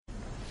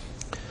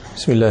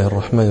بسم الله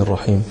الرحمن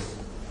الرحيم.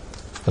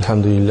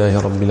 الحمد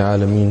لله رب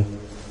العالمين،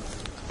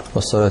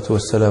 والصلاة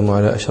والسلام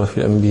على أشرف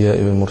الأنبياء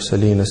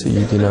والمرسلين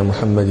سيدنا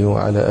محمد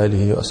وعلى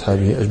آله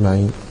وأصحابه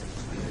أجمعين.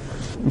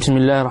 بسم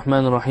الله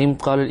الرحمن الرحيم.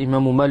 قال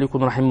الإمام مالك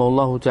رحمه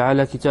الله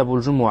تعالى: كتاب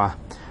الجمعة،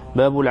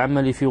 باب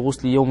العمل في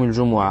غسل يوم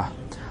الجمعة.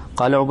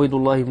 قال عبيد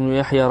الله بن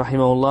يحيى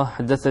رحمه الله: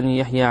 حدثني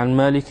يحيى عن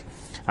مالك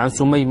عن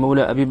سمي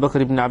مولى أبي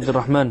بكر بن عبد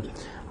الرحمن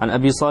عن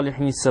أبي صالح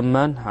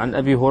السمان عن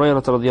أبي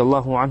هريرة رضي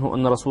الله عنه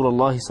أن رسول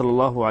الله صلى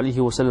الله عليه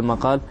وسلم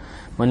قال: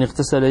 من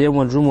اغتسل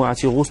يوم الجمعة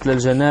غسل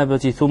الجنابة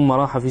ثم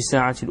راح في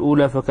الساعة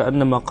الأولى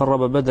فكأنما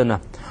قرب بدنه،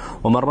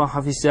 ومن راح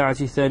في الساعة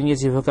الثانية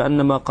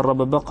فكأنما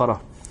قرب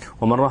بقرة،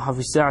 ومن راح في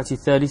الساعة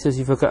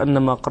الثالثة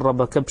فكأنما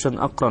قرب كبشا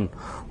أقرا،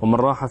 ومن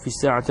راح في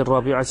الساعة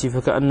الرابعة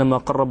فكأنما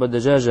قرب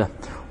دجاجة،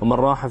 ومن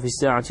راح في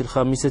الساعة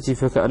الخامسة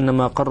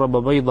فكأنما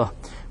قرب بيضة،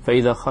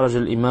 فإذا خرج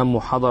الإمام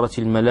حضرت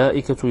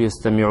الملائكة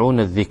يستمعون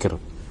الذكر.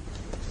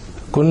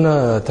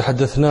 كنا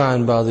تحدثنا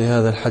عن بعض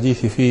هذا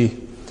الحديث في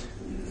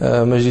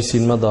مجلس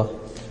مضى،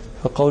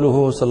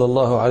 فقوله صلى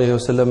الله عليه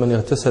وسلم: من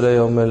اغتسل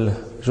يوم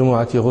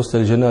الجمعة غسل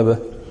الجنابة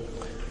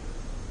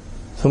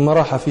ثم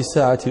راح في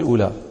الساعة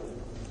الأولى،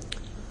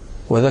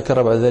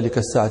 وذكر بعد ذلك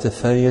الساعة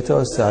الثانية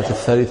والساعة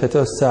الثالثة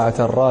والساعة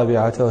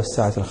الرابعة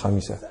والساعة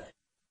الخامسة.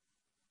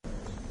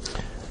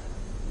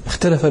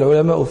 اختلف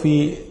العلماء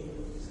في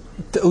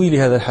تأويل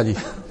هذا الحديث،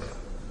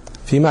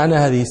 في معنى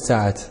هذه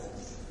الساعات.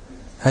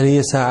 هل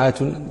هي ساعات؟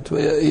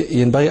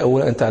 ينبغي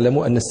أولا أن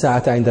تعلموا أن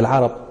الساعة عند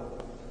العرب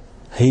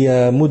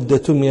هي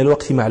مدة من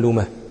الوقت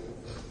معلومة،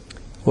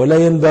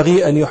 ولا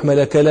ينبغي أن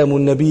يحمل كلام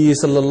النبي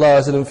صلى الله عليه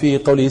وسلم في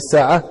قوله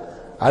الساعة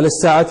على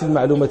الساعة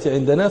المعلومة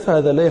عندنا،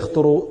 فهذا لا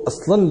يخطر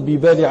أصلا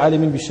ببال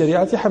عالم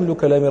بالشريعة حمل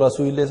كلام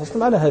رسول الله صلى الله عليه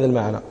وسلم على هذا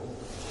المعنى.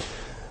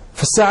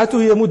 فالساعة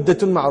هي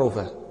مدة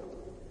معروفة.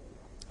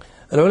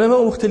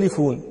 العلماء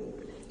مختلفون،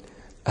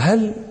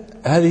 هل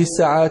هذه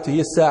الساعات هي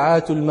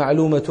الساعات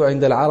المعلومة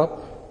عند العرب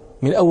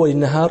من أول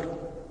النهار،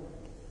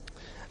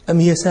 أم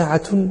هي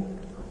ساعة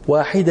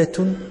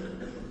واحدة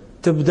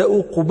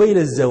تبدأ قبيل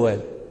الزوال؟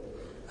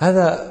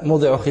 هذا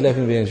موضع خلاف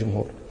بين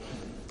الجمهور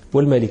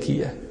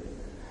والمالكية.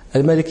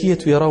 المالكية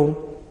يرون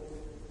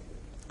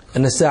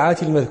أن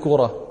الساعات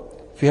المذكورة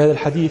في هذا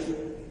الحديث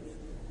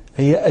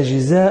هي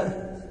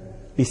أجزاء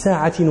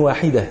لساعة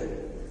واحدة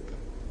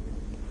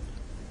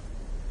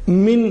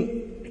من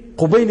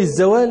قبيل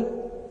الزوال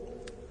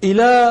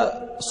إلى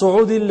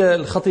صعود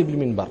الخطيب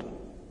المنبر.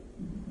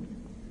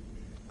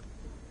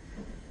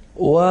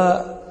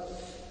 وسبب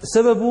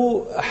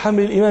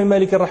حمل الإمام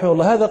مالك رحمه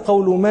الله هذا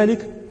قول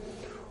مالك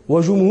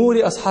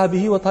وجمهور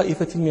أصحابه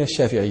وطائفة من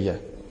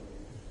الشافعية.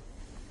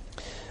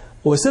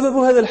 وسبب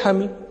هذا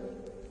الحمل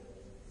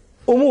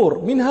أمور،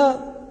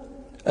 منها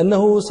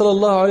أنه صلى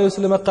الله عليه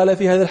وسلم قال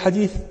في هذا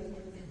الحديث: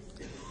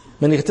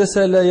 من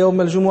اغتسل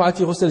يوم الجمعة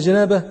غسل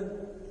الجنابة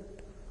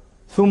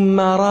ثم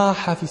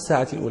راح في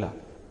الساعة الأولى.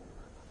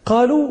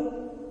 قالوا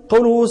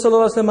قوله صلى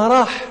الله عليه وسلم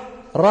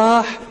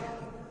راح،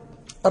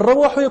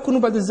 الرواح يكون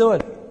بعد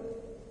الزوال،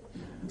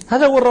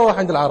 هذا هو الرواح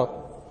عند العرب.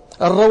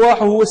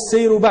 الرواح هو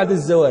السير بعد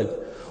الزوال،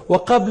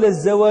 وقبل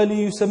الزوال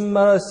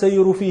يسمى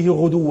السير فيه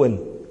غدوا،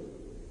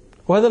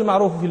 وهذا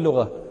المعروف في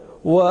اللغة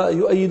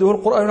ويؤيده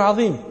القرآن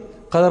العظيم.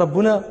 قال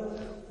ربنا: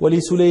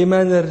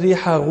 ولسليمان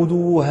الريح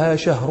غدوها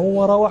شهر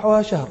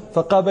ورواحها شهر،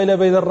 فقابل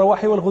بين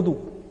الرواح والغدو.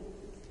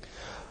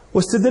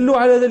 واستدلوا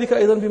على ذلك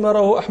أيضا بما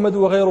رواه أحمد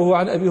وغيره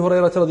عن أبي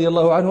هريرة رضي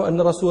الله عنه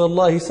أن رسول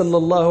الله صلى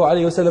الله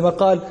عليه وسلم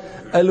قال: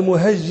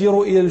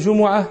 المهجر إلى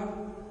الجمعة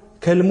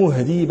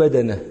كالمهدي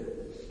بدنه،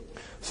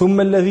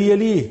 ثم الذي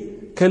يليه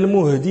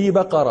كالمهدي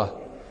بقرة،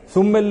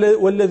 ثم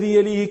والذي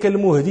يليه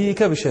كالمهدي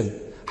كبشا،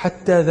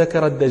 حتى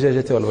ذكر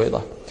الدجاجة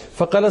والبيضة.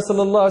 فقال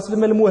صلى الله عليه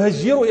وسلم: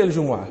 المهجر إلى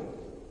الجمعة،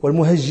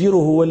 والمهجر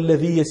هو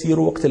الذي يسير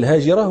وقت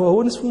الهاجرة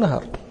وهو نصف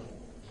النهار.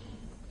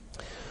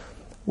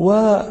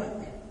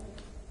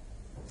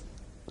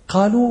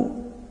 وقالوا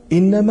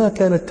إنما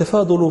كان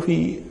التفاضل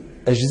في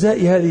أجزاء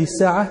هذه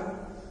الساعة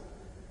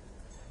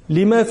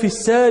لما في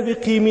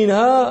السابق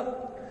منها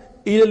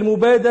إلى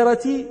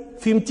المبادرة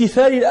في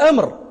امتثال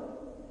الأمر.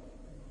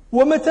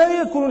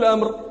 ومتى يكون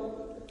الأمر؟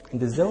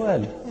 عند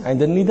الزوال،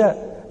 عند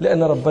النداء،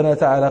 لأن ربنا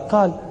تعالى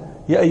قال: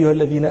 يا أيها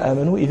الذين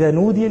آمنوا إذا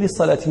نودي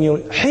للصلاة من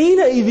يوم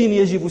حينئذ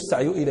يجب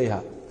السعي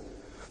إليها.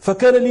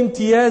 فكان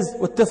الامتياز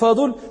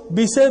والتفاضل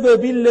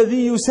بسبب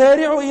الذي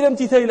يسارع إلى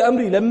امتثال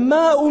الأمر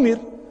لما أمر،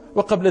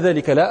 وقبل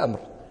ذلك لا أمر.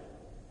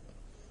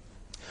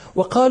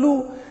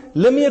 وقالوا: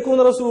 لم يكن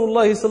رسول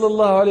الله صلى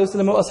الله عليه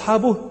وسلم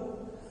وأصحابه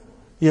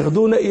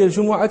يغدون إلى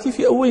الجمعة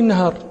في أول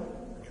النهار.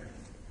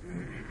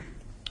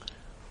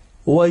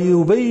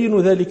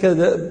 ويبين ذلك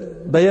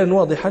بيان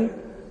واضحا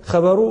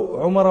خبر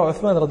عمر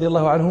وعثمان رضي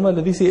الله عنهما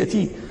الذي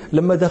سيأتي،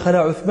 لما دخل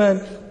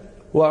عثمان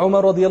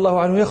وعمر رضي الله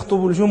عنه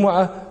يخطب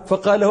الجمعة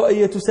فقال له: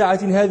 أية ساعة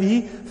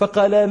هذه؟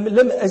 فقال: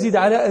 لم أزد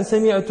على أن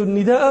سمعت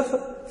النداء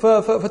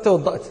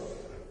فتوضأت.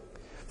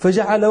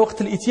 فجعل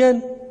وقت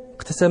الإتيان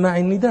وقت سماع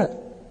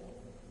النداء.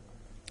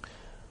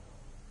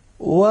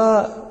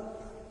 وهذا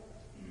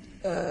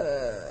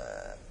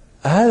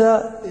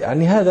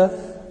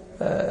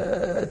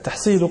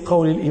تحصيل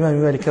قول الإمام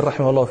مالك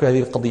رحمه الله في هذه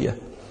القضية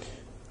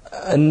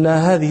أن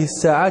هذه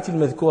الساعات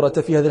المذكورة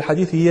في هذا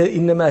الحديث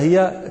إنما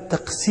هي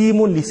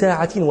تقسيم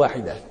لساعة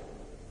واحدة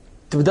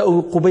تبدأ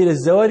قبيل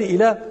الزوال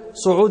إلى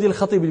صعود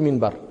الخطيب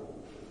المنبر.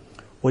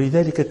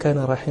 ولذلك كان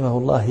رحمه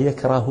الله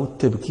يكره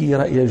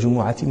التبكير إلى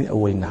الجمعة من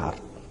أول النهار.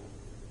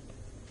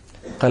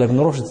 قال ابن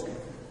رشد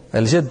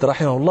الجد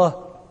رحمه الله: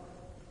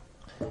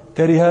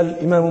 كره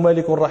الإمام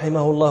مالك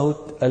رحمه الله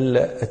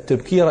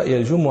التبكير إلى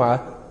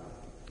الجمعة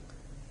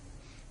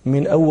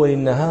من أول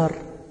النهار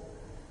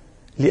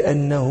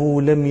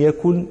لأنه لم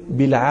يكن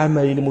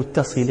بالعمل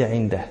المتصل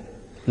عنده،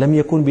 لم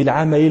يكن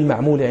بالعمل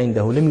المعمول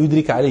عنده، لم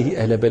يدرك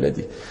عليه أهل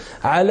بلده،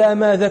 على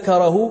ما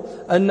ذكره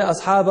أن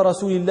أصحاب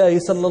رسول الله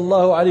صلى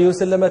الله عليه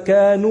وسلم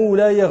كانوا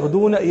لا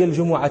يغدون إلى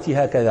الجمعة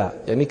هكذا،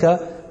 يعني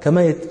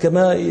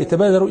كما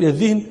يتبادر إلى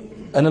الذهن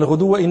أن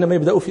الغدو إنما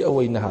يبدأ في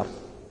أول النهار.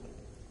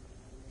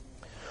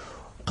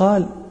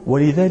 قال: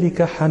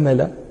 ولذلك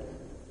حمل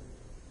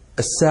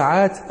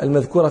الساعات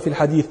المذكورة في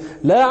الحديث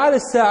لا على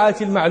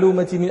الساعات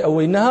المعلومة من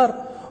أول النهار،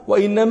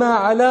 وإنما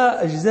على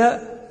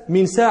أجزاء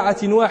من ساعة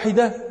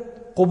واحدة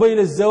قبيل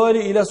الزوال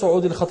إلى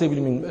صعود الخطيب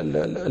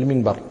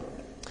المنبر.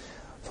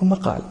 ثم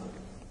قال: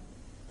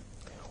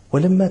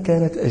 ولما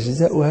كانت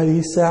أجزاء هذه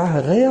الساعة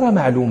غير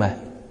معلومة،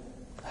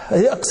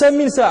 هذه أقسام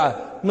من ساعة،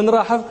 من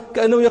راح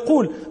كأنه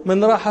يقول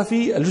من راح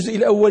في الجزء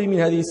الأول من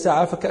هذه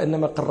الساعة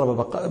فكأنما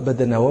قرب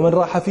بدنه، ومن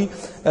راح في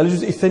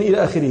الجزء الثاني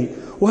إلى آخره،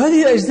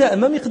 وهذه الأجزاء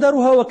ما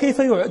مقدارها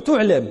وكيف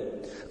تعلم؟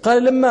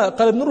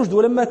 قال ابن رشد: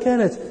 ولما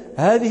كانت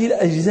هذه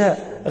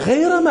الأجزاء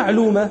غير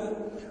معلومة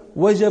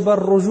وجب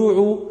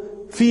الرجوع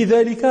في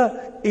ذلك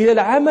إلى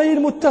العمل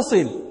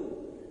المتصل،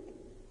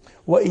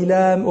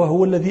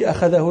 وهو الذي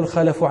أخذه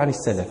الخلف عن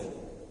السلف.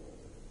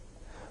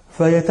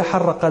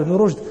 فيتحرق ابن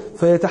رشد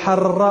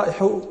فيتحرى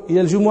الرائح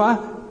إلى الجمعة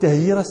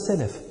تهجير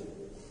السلف،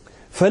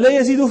 فلا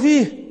يزيد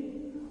فيه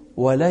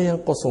ولا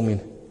ينقص منه.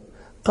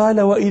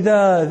 قال: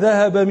 وإذا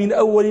ذهب من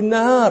أول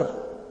النهار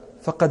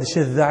فقد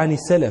شذ عن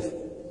السلف،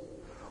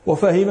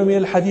 وفهم من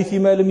الحديث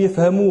ما لم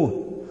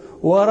يفهموه،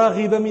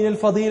 ورغب من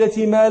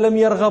الفضيلة ما لم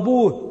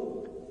يرغبوه.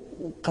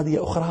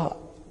 قضية أخرى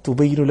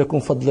تبين لكم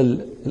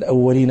فضل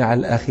الأولين على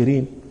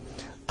الآخرين.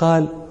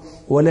 قال: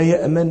 ولا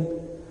يأمن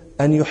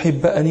أن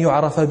يحب أن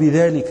يعرف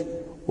بذلك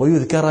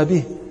ويذكر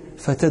به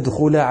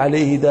فتدخل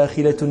عليه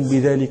داخلة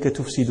بذلك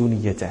تفسد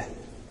نيته.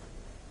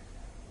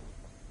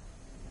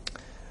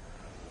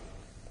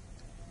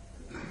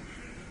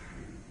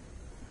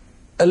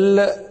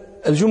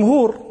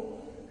 الجمهور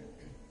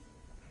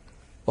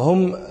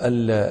وهم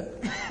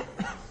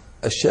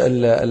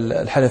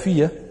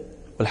الحنفية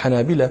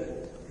والحنابلة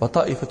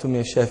وطائفة من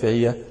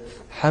الشافعية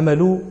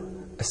حملوا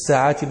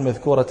الساعات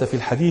المذكورة في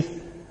الحديث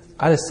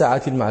على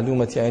الساعات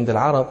المعلومة عند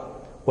العرب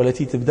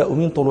والتي تبدأ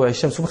من طلوع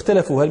الشمس،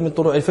 واختلفوا هل من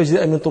طلوع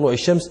الفجر أم من طلوع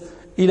الشمس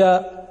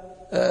إلى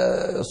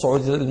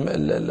صعود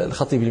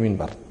الخطيب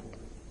المنبر.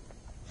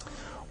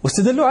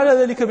 واستدلوا على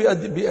ذلك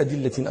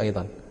بأدلة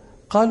أيضا.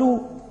 قالوا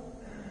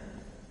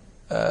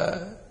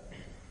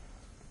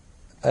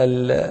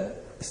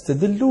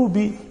استدلوا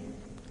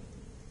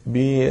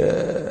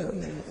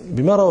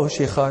بما رواه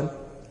الشيخان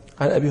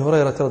عن أبي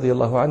هريرة رضي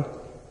الله عنه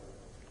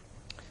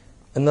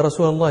أن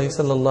رسول الله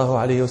صلى الله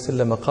عليه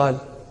وسلم قال: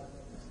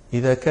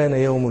 إذا كان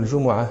يوم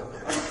الجمعة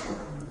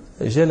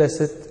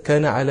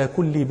كان على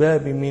كل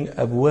باب من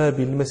أبواب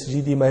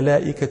المسجد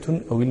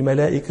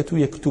الملائكة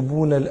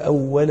يكتبون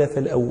الأول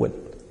فالأول،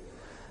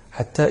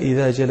 حتى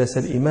إذا جلس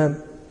الإمام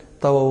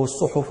طووا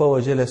الصحف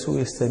وجلسوا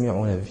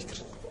يستمعون الذكر.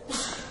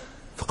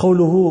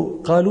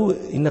 قالوا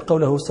إن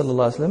قوله صلى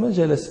الله عليه وسلم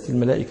جلست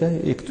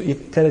الملائكة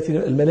كانت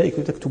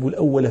الملائكة تكتب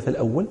الأول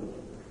فالأول،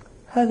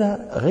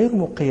 هذا غير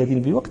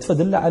مقيد بوقت،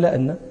 فدل على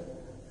أن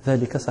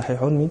ذلك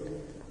صحيح من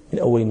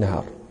أول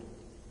النهار.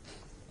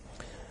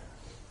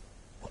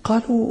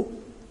 قالوا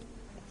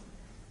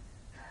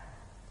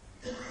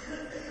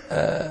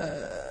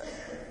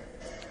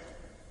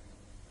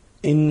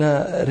إن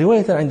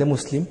رواية عند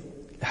مسلم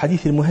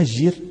حديث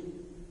المهجر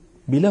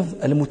بلفظ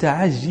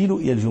المتعجل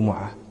إلى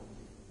الجمعة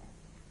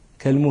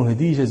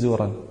كالمهدي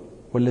جزورا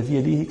والذي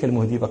يليه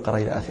كالمهدي بقرة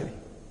إلى آخره.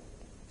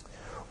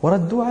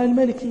 وردوا على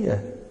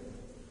المالكية،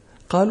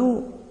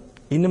 قالوا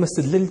إنما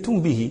استدللتم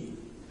به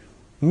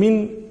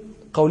من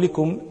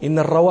قولكم إن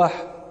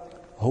الرواح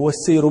هو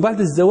السير بعد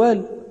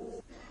الزوال.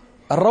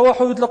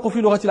 الرواح يطلق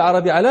في لغة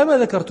العرب على ما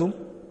ذكرتم،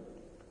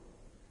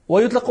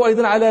 ويطلق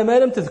أيضا على ما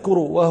لم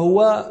تذكروا،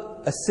 وهو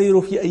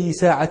السير في أي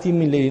ساعة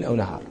من ليل أو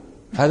نهار،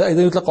 هذا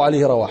أيضا يطلق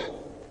عليه رواح.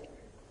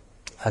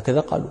 هكذا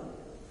قالوا.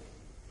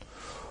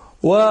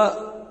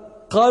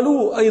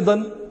 وقالوا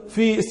أيضا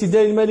في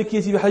استدلال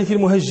المالكية بحديث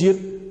المهجر،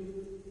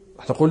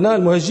 احنا قلنا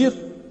المهجر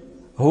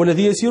هو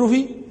الذي يسير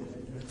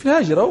في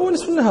الهاجر وهو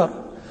نصف النهار.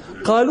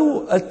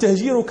 قالوا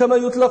التهجير كما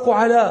يطلق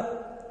على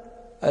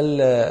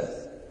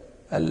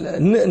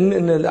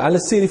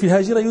السير في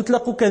الهاجرة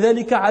يطلق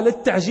كذلك على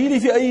التعجيل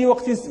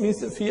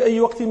في أي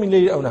وقت من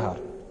ليل أو نهار.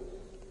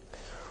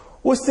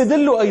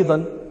 واستدلوا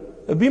أيضا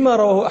بما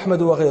رواه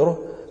أحمد وغيره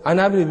عن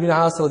عمرو بن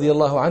العاص رضي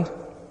الله عنه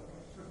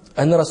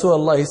أن رسول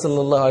الله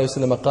صلى الله عليه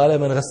وسلم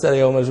قال: من غسل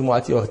يوم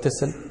الجمعة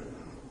واغتسل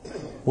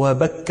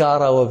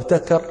وبكر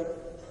وابتكر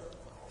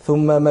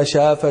ثم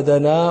مشى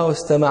فدنا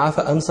واستمع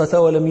فأنصت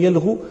ولم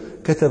يلغ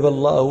كتب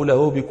الله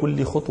له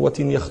بكل خطوة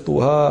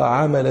يخطوها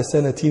عمل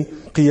سنة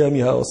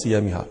قيامها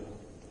وصيامها.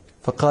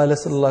 فقال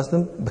صلى الله عليه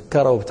وسلم: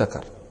 بكر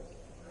وابتكر.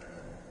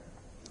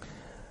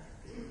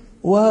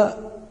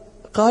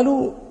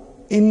 وقالوا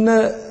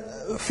إن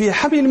في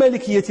حمل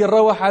المالكية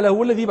الرواح على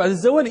هو الذي بعد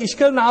الزوال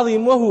إشكال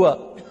عظيم، وهو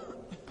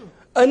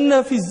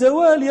أن في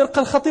الزوال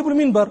يرقى الخطيب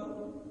المنبر،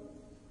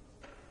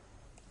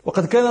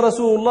 وقد كان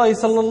رسول الله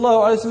صلى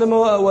الله عليه وسلم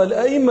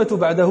والأئمة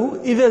بعده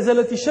إذا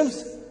زالت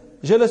الشمس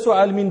جلسوا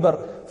على المنبر،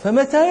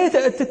 فمتى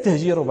يتأتى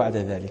التهجير بعد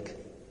ذلك؟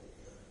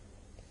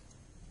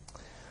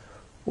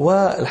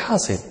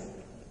 والحاصل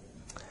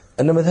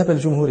أن مذهب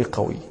الجمهور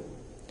قوي،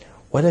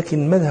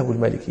 ولكن مذهب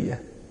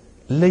المالكية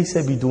ليس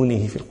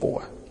بدونه في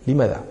القوة.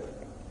 لماذا؟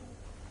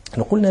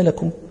 نحن قلنا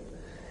لكم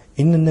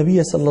إن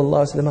النبي صلى الله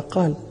عليه وسلم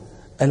قال: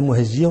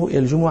 المهجر إلى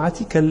الجمعة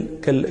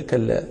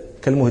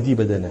كالمهدي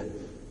بدنه،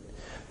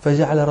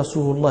 فجعل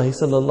رسول الله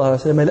صلى الله عليه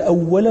وسلم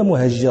الأول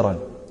مهجرا،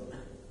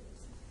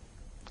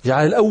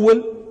 جعل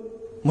الأول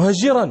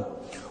مهجرا،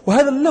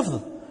 وهذا اللفظ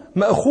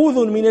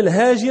مأخوذ من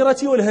الهاجرة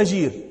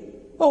والهجير،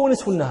 وهو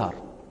نصف النهار،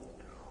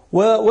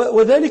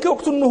 وذلك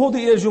وقت النهوض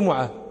إلى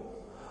الجمعة.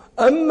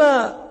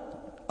 أما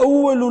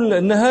أول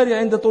النهار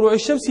عند طلوع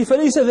الشمس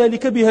فليس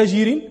ذلك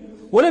بهجير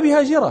ولا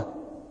بهاجرة.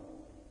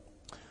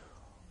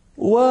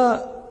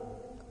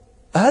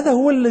 وهذا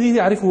هو الذي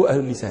يعرفه أهل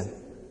اللسان.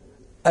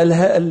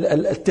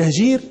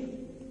 التهجير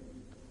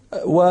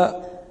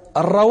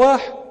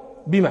والرواح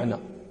بمعنى،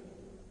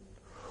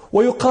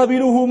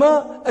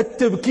 ويقابلهما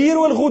التبكير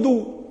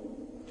والغدو.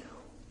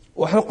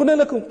 ونحن قلنا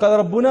لكم: قال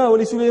ربنا: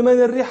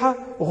 ولسليمان الريح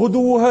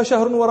غدوها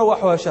شهر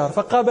ورواحها شهر،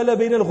 فقابل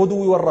بين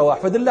الغدو والرواح،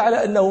 فدل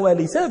على أنهما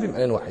ليسا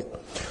بمعنى واحد.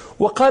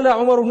 وقال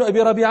عمر بن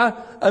أبي ربيعة: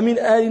 أمن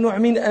آل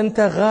نعم أنت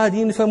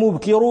غاد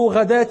فمبكر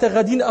غداة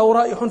غد أو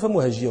رائح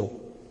فمهجر.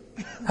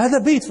 هذا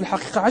بيت في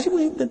الحقيقة عجيب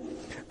جدا.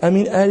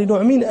 أمن آل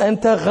نعم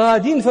أنت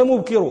غاد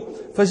فمبكر،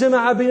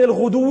 فجمع بين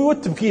الغدو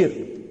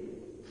والتبكير،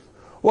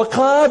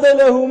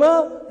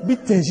 وقابلهما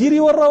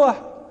بالتهجير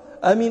والرواح.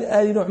 أمن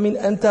آل نعم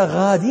أنت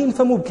غاد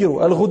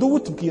فمبكر، الغدو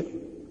والتبكير.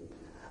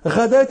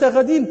 غداة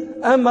غد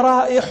أم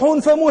رائح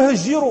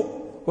فمهجر،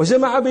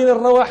 وجمع بين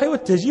الرواح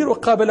والتهجير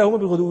وقابلهما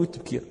بالغدو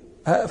والتبكير.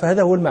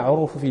 فهذا هو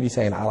المعروف في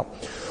لسان العرب.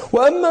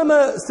 وأما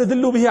ما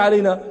استدلوا به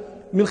علينا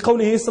من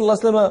قوله صلى الله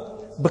عليه وسلم: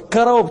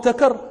 بكر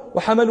وابتكر،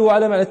 وحملوا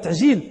على معنى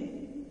التعجيل،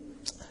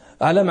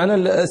 على معنى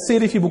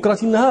السير في بكرة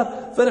النهار،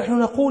 فنحن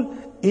نقول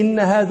إن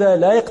هذا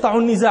لا يقطع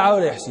النزاع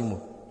ولا يحسمه.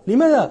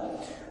 لماذا؟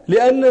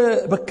 لأن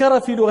بكر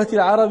في لغة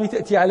العرب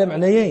تأتي على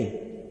معنيين.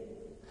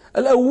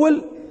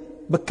 الأول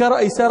بكر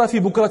أي سار في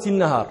بكرة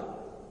النهار،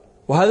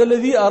 وهذا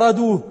الذي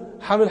أرادوه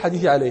حمل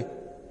الحديث عليه.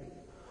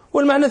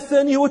 والمعنى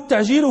الثاني هو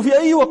التعجيل في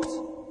أي وقت.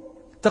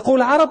 تقول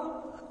العرب: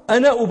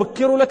 أنا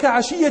أبكر لك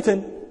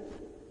عشية،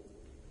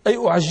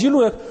 أي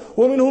أعجل لك.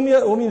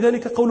 ومن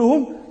ذلك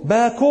قولهم: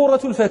 باكورة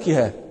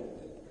الفاكهة.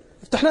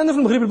 افتحنا لنا في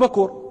المغرب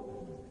الباكور،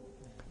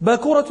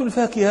 باكورة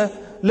الفاكهة،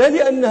 لا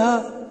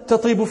لأنها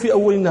تطيب في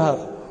أول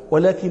النهار،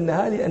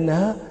 ولكنها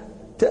لأنها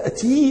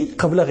تأتي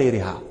قبل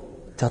غيرها،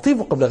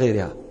 تطيب قبل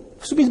غيرها،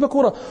 فسميت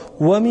باكورة.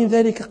 ومن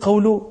ذلك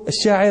قول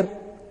الشاعر: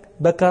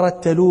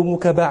 بكرت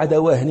تلومك بعد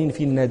وهن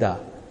في الندى.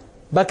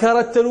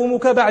 بكرت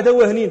تلومك بعد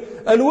وهن،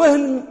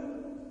 الوهن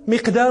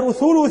مقدار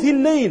ثلث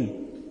الليل،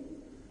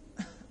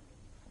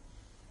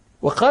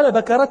 وقال: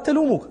 بكرت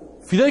تلومك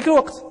في ذلك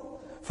الوقت،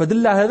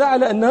 فدل هذا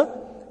على أن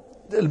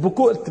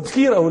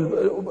التبكير أو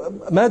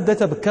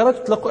مادة بكرة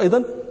تطلق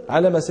أيضا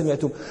على ما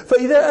سمعتم.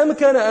 فإذا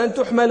أمكن أن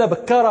تحمل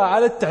بكرة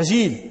على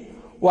التعجيل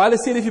وعلى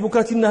السير في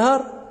بكرة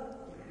النهار،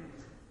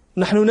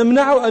 نحن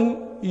نمنع أن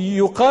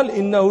يقال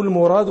إن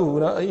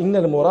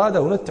المراد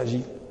هنا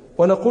التعجيل،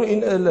 ونقول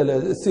إن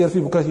السير في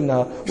بكرة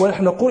النهار،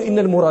 ونحن نقول إن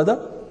المراد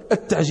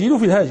التعجيل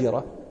في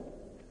الهاجرة،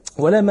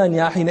 ولا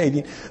مانع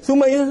حينئذ.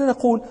 ثم إننا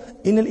نقول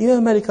إن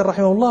الإمام مالك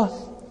رحمه الله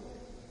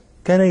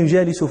كان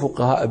يجالس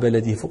فقهاء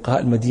بلده،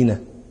 فقهاء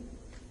المدينة،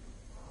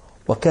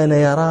 وكان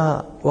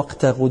يرى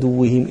وقت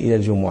غدوهم إلى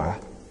الجمعة،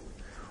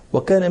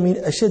 وكان من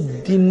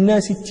أشد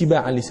الناس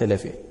اتباعا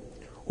لسلفه،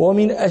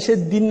 ومن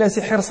أشد الناس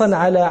حرصا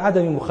على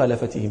عدم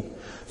مخالفتهم.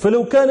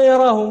 فلو كان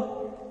يراهم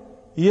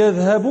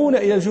يذهبون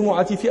إلى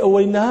الجمعة في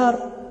أول النهار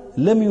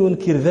لم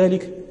ينكر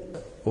ذلك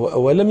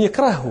ولم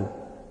يكرهه.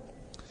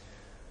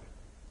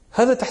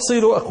 هذا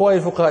تحصيل أقوال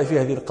الفقهاء في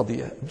هذه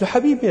القضية. ابن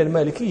حبيب من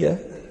المالكية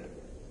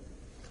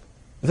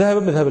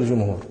ذهب مذهب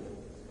الجمهور،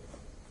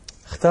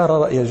 اختار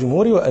رأي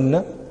الجمهور،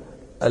 وأن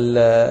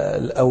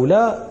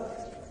الأولى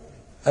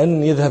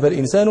أن يذهب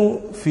الإنسان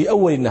في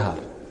أول النهار.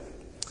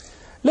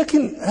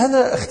 لكن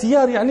هذا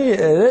اختيار، يعني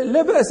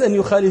لا بأس أن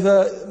يخالف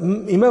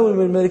إمام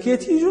المالكية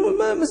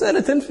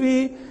مسألة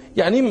في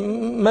يعني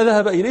ما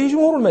ذهب إليه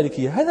جمهور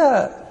المالكية،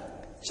 هذا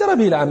جرى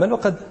به العمل.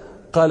 وقد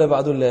قال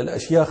بعض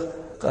الأشياخ،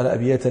 قال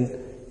أبياتا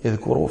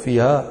يذكر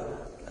فيها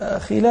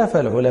خلاف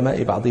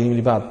العلماء بعضهم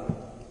لبعض،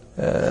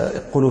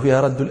 يقول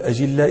فيها: رد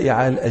الأجلاء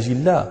على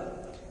الأجلاء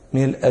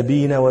من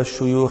الأبين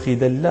والشيوخ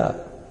دلا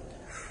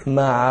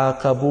مع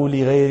قبول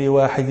غير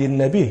واحد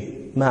به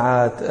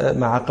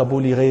مع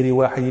قبول غير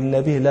واحد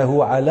به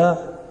له على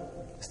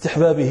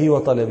استحبابه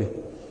وطلبه.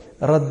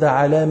 رد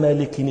على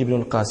مالك بن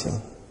القاسم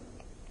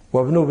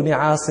وابن ابن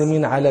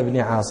عاصم على ابن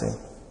عاصم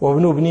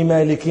وابن ابن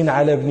مالك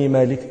على ابن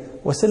مالك،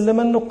 وسلم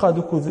النقاد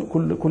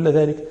كل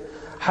ذلك،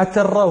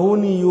 حتى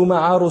الرهوني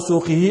مع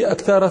رسوخه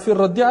أكثر في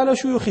الرد على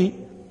شيوخه.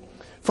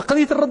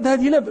 فقضية الرد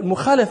هذه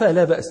المخالفة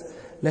لا بأس،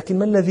 لكن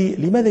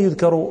لماذا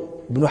يذكر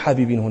ابن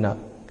حبيب هنا؟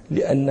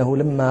 لأنه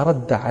لما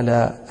رد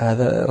على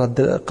هذا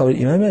رد قول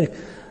الإمام مالك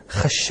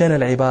خشن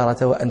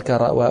العبارة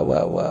وأنكر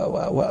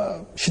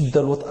وشد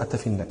الوطأة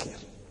في النكير.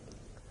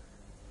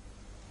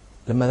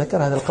 لما ذكر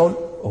هذا القول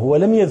هو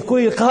لم يذكر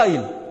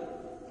القائل،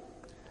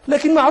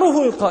 لكن معروف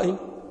القائل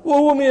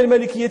وهو من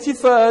المالكية،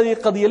 فهذه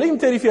قضية لا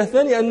يمتري فيها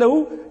الثاني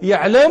أنه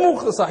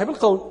يعلم صاحب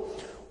القول.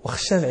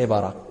 وخشن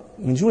العبارة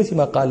من جملة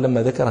ما قال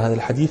لما ذكر هذا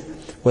الحديث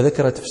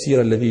وذكر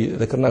تفسير الذي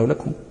ذكرناه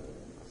لكم،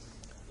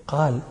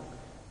 قال: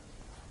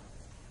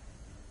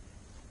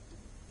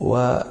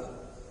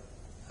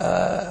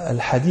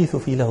 والحديث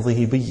في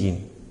لفظه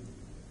بين،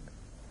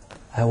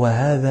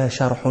 وهذا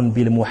شرح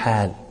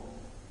بالمحال،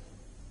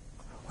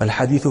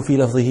 والحديث في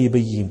لفظه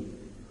بين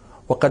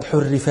وقد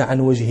حرف عن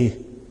وجهه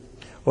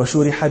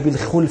وشرح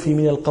بالخلف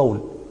من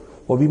القول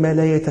وبما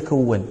لا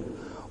يتكون،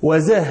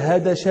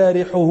 وزهد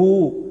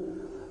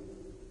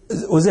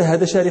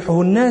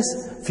شارحه الناس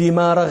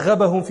فيما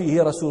رغبهم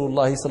فيه رسول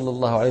الله صلى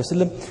الله عليه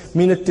وسلم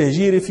من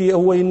التهجير في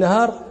أول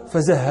النهار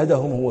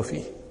فزهدهم هو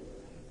فيه.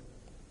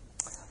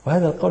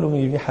 وهذا القول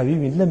من ابن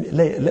حبيب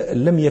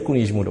لم يكن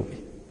يجمل به،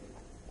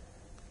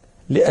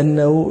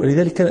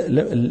 لذلك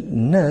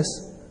الناس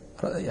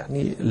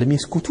يعني لم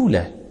يسكتوا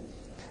له.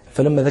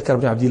 فلما ذكر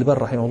ابن عبد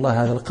البر رحمه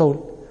الله هذا القول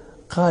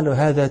قالوا: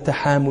 هذا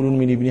تحامل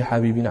من ابن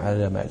حبيب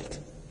على مالك،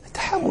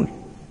 تحامل.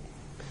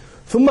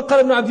 ثم قال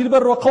ابن عبد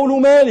البر: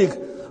 وقول مالك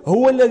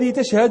هو الذي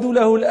تشهد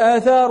له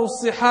الآثار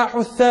الصحاح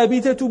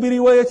الثابتة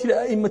برواية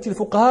الأئمة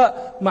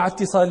الفقهاء مع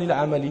اتصال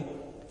العمل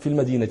في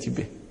المدينة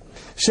به.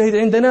 الشاهد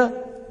عندنا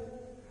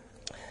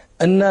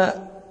أن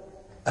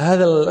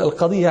هذا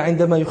القضية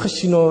عندما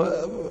يخشن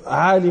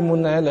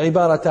عالم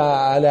العبارة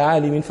على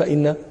عالم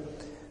فإن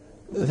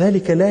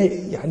ذلك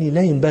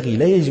لا ينبغي،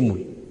 لا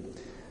يجمل.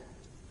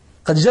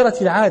 قد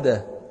جرت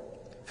العادة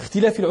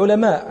اختلاف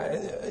العلماء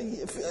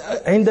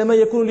عندما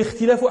يكون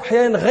الاختلاف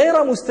أحيانا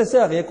غير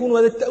مستساغ، يكون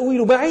هذا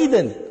التأويل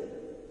بعيدا،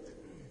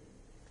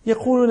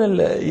 يقولون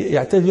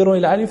يعتذرون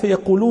العالم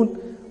فيقولون: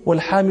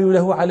 والحامل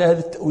له على هذا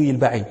التأويل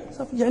بعيد.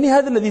 يعني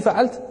هذا الذي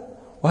فعلت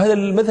وهذا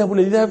المذهب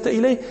الذي ذهبت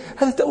إليه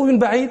هذا تأويل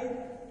بعيد.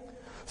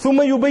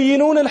 ثم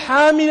يبينون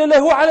الحامل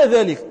له على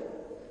ذلك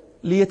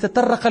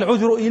ليتطرق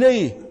العذر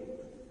إليه.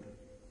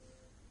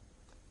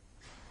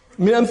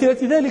 من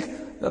أمثلة ذلك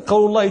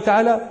قول الله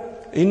تعالى: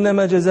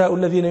 إنما جزاء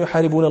الذين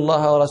يحاربون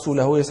الله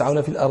ورسوله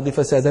ويسعون في الأرض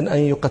فسادا أن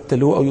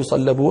يقتلوا أو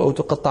يصلبوا أو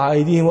تقطع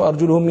أيديهم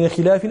وأرجلهم من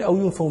خلاف أو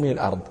ينفوا من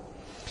الأرض.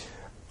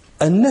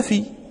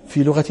 النفي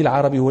في لغة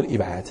العرب هو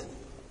الإبعاد،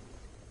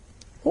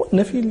 هو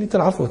النفي اللي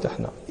تنعرفه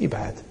تحنا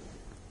إبعاد،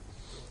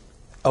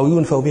 أو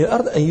ينفوا من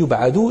الأرض أن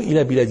يبعدوا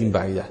إلى بلاد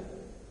بعيدة.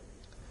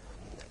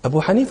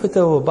 أبو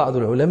حنيفة وبعض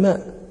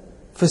العلماء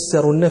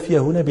فسروا النفي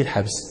هنا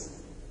بالحبس.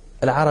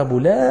 العرب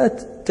لا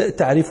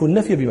تعرف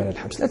النفي بمعنى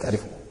الحبس، لا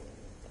تعرفه.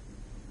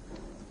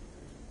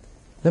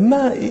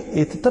 لما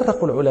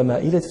يتطرق العلماء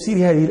إلى تفسير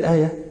هذه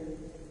الآية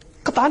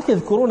قطعا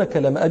يذكرون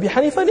كلام أبي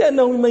حنيفة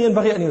لأنه مما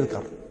ينبغي أن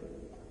يذكر،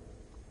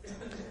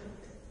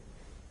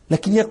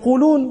 لكن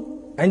يقولون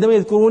عندما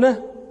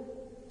يذكرونه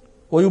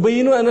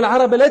ويبينون أن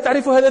العرب لا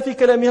تعرف هذا في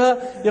كلامها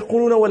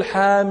يقولون: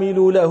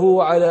 والحامل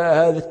له على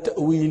هذا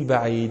التأويل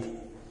البعيد.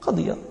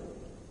 قضية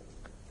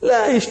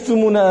لا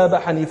يشتمون أبا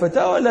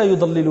حنيفة ولا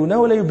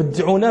يضللونه ولا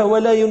يبدعونه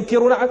ولا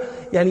ينكرون،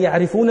 يعني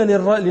يعرفون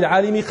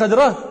للعالم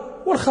قدره،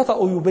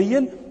 والخطأ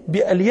يبين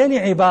بأليان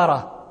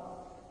عبارة.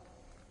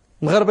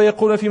 المغاربة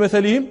يقولون في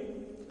مثلهم: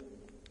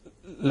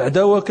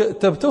 العداوة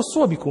تبت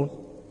والصواب يكون.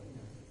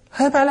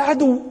 هذا مع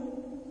العدو،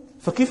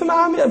 فكيف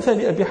مع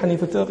أمثال أبي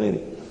حنيفة وغيره؟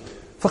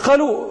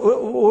 فقالوا: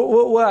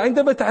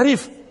 وعندما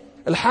تعريف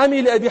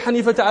الحامي لأبي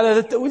حنيفة على هذا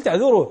التأويل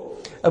تعذره.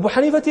 أبو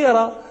حنيفة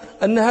يرى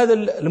أن هذا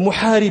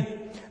المحارب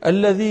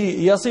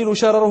الذي يصل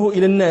شرره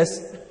إلى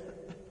الناس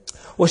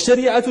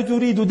والشريعة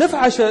تريد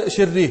دفع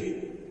شره،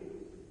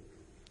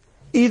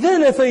 إذا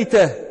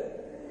نفيته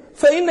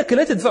فإنك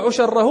لا تدفع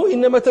شره،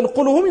 إنما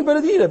تنقله من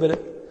بلد إلى بلد.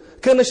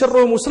 كان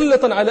شره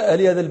مسلطا على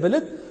أهل هذا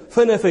البلد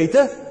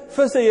فنفيته،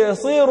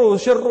 فسيصير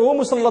شره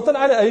مسلطا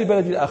على أهل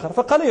البلد الآخر،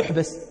 فقال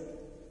يحبس.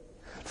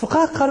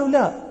 الفقهاء قالوا: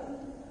 لا،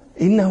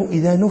 إنه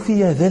إذا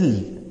نفي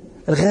ذل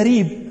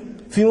الغريب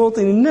في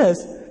موطن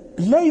الناس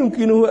لا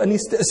يمكنه أن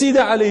يستأسد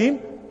عليهم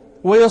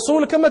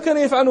ويصول كما كان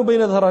يفعل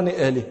بين ظهران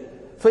أهله،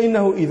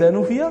 فإنه إذا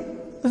نفي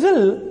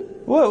ذل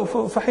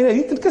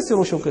فحينئذ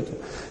تنكسر شوكته.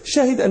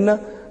 الشاهد أن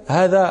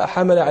هذا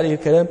حمل عليه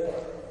الكلام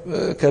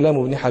كلام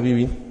ابن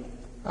حبيب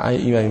عن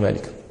الإمام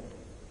مالك.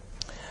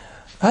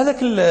 هذا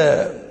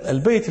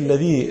البيت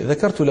الذي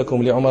ذكرت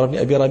لكم لعمر بن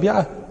أبي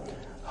ربيعة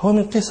هو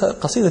من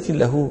قصيدة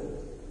له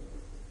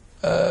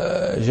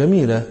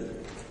جميلة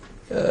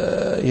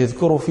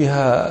يذكر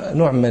فيها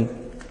نعما،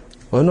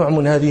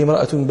 ونعم هذه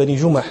امرأة من بني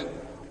جمح،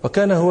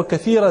 وكان هو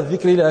كثير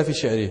الذكر لها في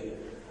شعره.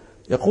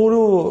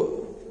 يقول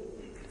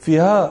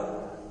فيها: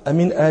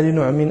 أمن آل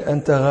نعم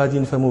أنت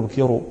غاد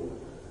فمبكر،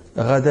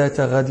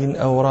 غداة غد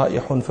أو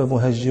رائح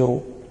فمهجر،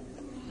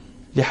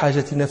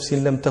 لحاجة نفس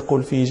لم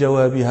تقل في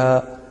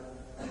جوابها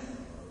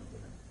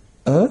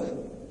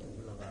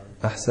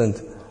أحسنت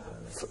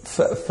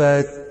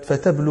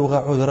فتبلغ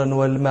عذرا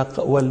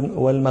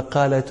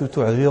والمقالة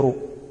تعذر،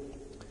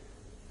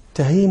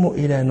 تهيم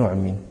إلى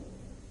نعم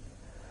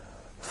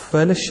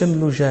فلا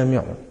الشمل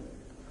جامع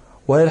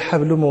ولا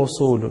الحبل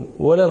موصول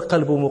ولا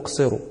القلب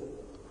مقصر،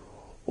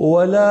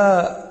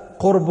 ولا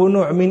قرب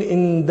نعم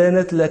إن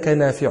دنت لك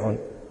نافع،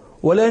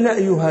 ولا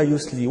نأيها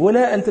يسلي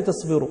ولا أنت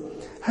تصبر.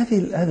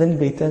 هذان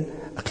البيتان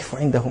أقف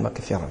عندهما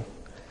كثيرا،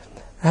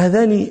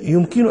 هذان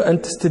يمكن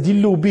أن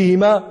تستدلوا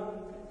بهما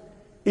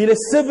إلى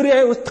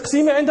السبر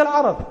والتقسيم عند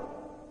العرب.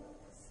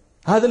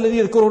 هذا الذي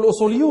يذكره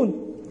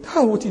الأصوليون،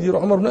 ها هو تدير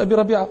عمر بن أبي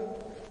ربيعة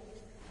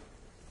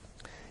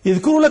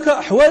يذكر لك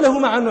أحواله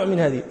مع نوع من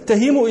هذه،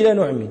 تهيم إلى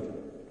نوع من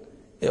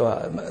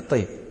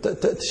طيب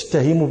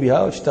تشتهيم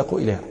بها وتشتاق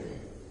إليها،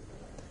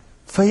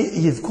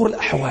 فيذكر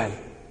الأحوال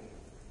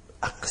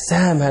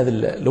أقسام هذا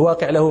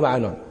الواقع له مع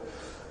نوع.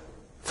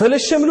 فلا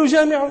الشمل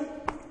جامع،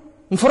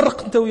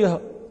 مفرق أنت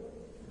وياها،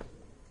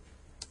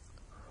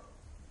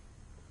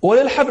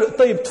 ولا الحبل.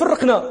 طيب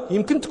تفرقنا،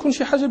 يمكن تكون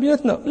شي حاجة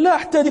بيناتنا، لا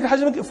حتى هذيك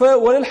الحاجة.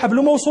 ولا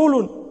الحبل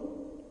موصول.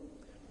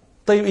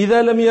 طيب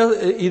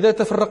إذا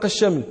تفرق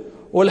الشمل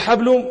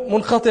والحبل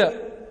منقطع،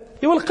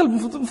 القلب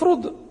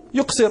مفروض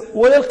يقصر،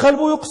 ولا القلب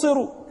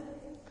يقصر.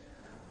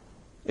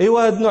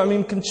 هذا نوع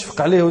يمكن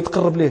تشفق عليه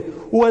ويتقرب له،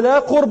 ولا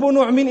قرب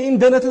نوع إن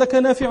دنت لك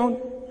نافع.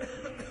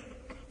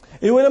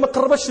 ولا ما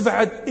قربتش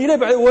بعد إلى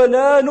بعد،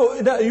 ولا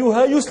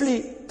نأيها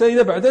يسلي،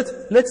 إذا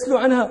بعدت لا تسلو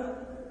عنها،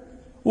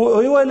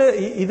 ولا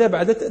إذا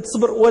بعدت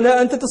تصبر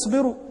ولا أنت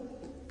تصبر.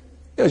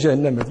 يا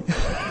جهنم دي.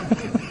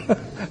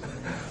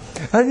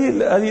 هذه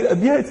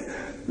الأبيات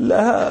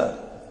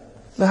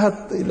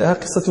لها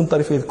قصة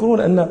طريفة. يذكرون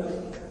أن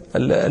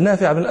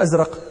النافع بن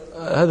الأزرق،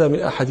 هذا من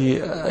أحد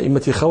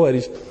أئمة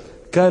الخوارج،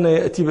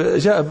 كان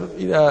جاء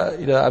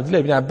إلى عبد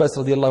الله بن عباس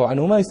رضي الله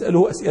عنهما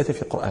يسأله أسئلة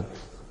في القرآن،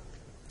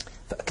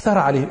 فأكثر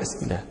عليه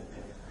الأسئلة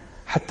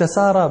حتى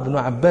صار ابن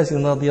عباس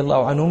رضي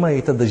الله عنهما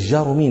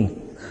يتضجر منه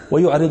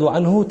ويعرض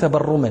عنه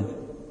تبرما.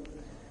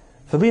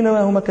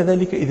 فبينما هما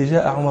كذلك إذ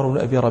جاء عمر بن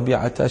أبي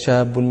ربيعة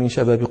شاب من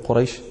شباب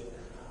قريش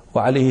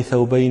وعليه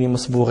ثوبين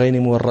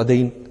مصبوغين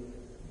موردين،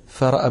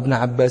 فرأى ابن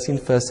عباس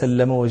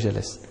فسلم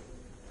وجلس،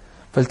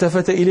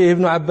 فالتفت إليه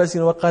ابن عباس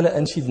وقال: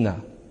 أنشدنا.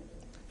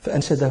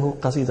 فأنشده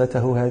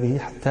قصيدته هذه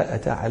حتى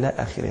أتى على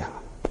آخرها.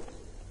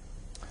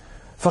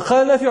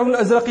 فقال نافع بن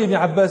الأزرق ابن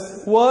عباس: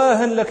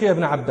 واها لك يا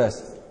ابن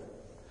عباس،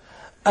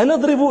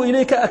 أنضرب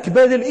إليك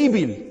أكباد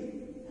الإبل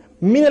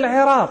من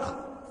العراق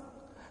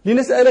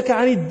لنسألك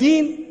عن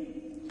الدين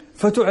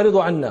فتعرض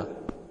عنا،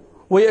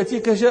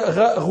 ويأتيك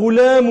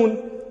غلام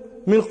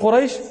من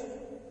قريش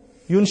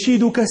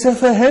ينشدك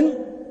سفها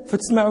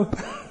فتسمعه.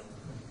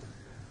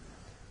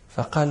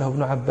 فقال له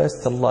ابن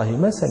عباس: تالله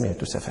ما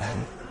سمعت سفها.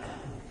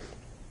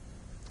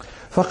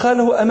 فقال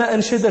له: أما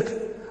أنشدك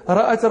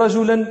رأت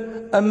رجلا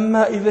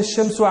أما إذا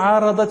الشمس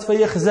عارضت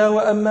فيخزى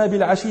وأما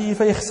بالعشي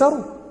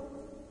فيخسر؟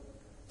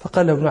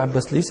 فقال له ابن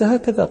عباس: ليس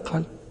هكذا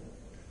قال.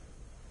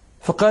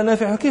 فقال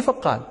نافع: كيف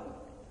قال؟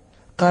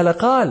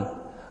 قال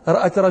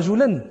رأت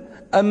رجلا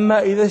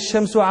أما إذا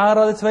الشمس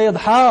عارضت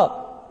فيضحى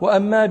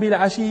وأما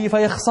بالعشي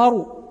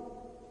فيخسر.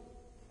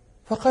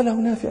 فقال له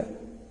نافع: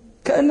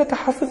 كأنك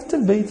حفظت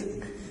البيت.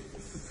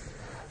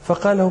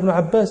 فقال له ابن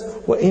عباس: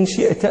 وإن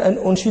شئت أن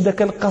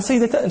أنشدك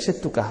القصيدة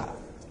أنشدتكها.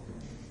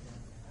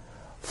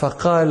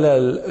 فقال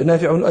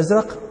نافع بن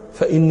الأزرق: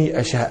 فإني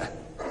أشاء.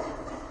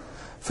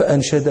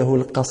 فأنشده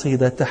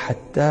القصيدة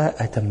حتى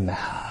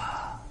أتمها.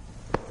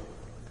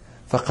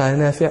 فقال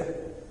نافع: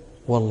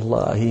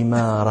 والله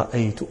ما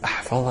رأيت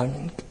أحفظ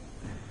منك.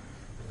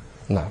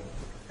 نعم.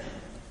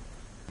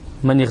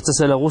 من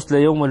اغتسل غسل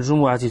يوم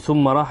الجمعة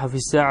ثم راح في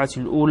الساعة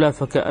الأولى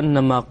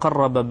فكأنما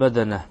قرب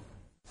بدنه.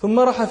 ثم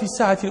راح في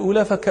الساعة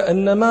الأولى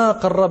فكأنما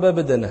قرب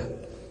بدنه.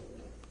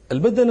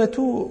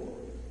 البدنة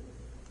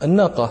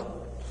الناقة،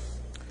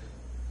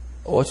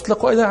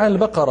 وتطلق أيضا على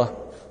البقرة،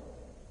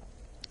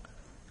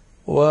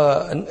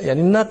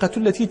 ويعني الناقة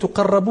التي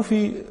يتقرب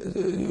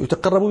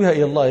بها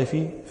إلى الله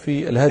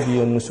في الهدي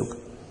والنسك.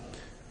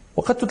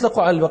 وقد تطلق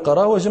على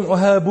البقرة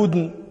وجمعها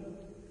بدن،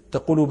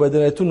 تقول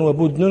بدنة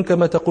وبدن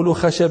كما تقول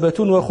خشبة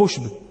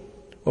وخشب.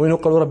 ومنه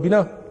قال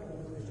ربنا: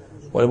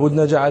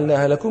 والبدن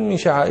جعلناها لكم من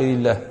شعائر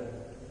الله.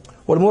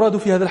 والمراد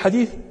في هذا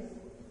الحديث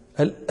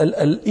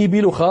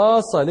الإبل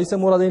خاصة، ليس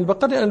مرادا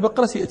البقر، لأن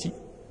البقرة سيأتي.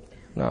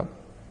 نعم.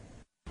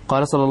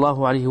 قال صلى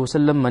الله عليه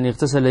وسلم: من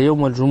اغتسل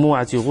يوم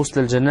الجمعة غسل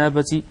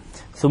الجنابة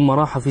ثم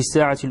راح في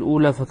الساعة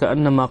الأولى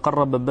فكأنما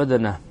قرب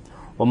بدنه،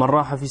 ومن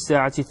راح في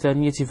الساعة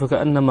الثانية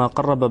فكأنما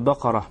قرب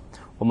بقرة،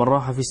 ومن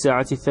راح في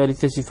الساعة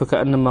الثالثة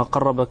فكأنما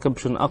قرب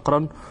كبشا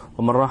أقرا،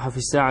 ومن راح في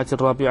الساعة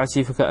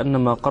الرابعة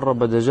فكأنما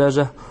قرب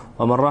دجاجة،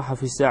 ومن راح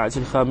في الساعة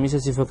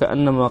الخامسة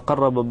فكأنما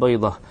قرب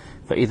بيضة.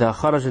 فإذا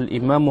خرج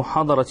الإمام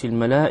حضرت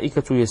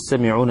الملائكة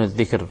يستمعون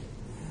الذكر.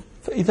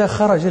 فإذا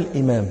خرج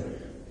الإمام،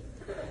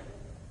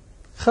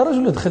 خرج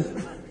ولا دخل؟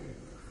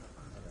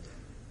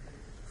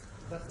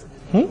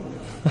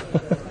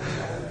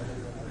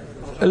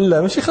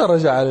 لا ماشي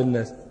خرج على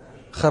الناس،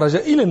 خرج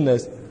إلى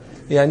الناس،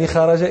 يعني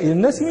خرج إلى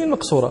الناس من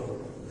المقصورة.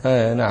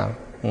 نعم.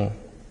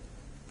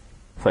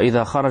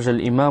 فإذا خرج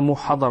الإمام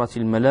حضرت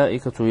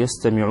الملائكة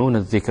يستمعون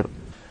الذكر.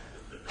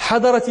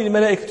 حضرت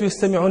الملائكة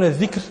يستمعون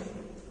الذكر،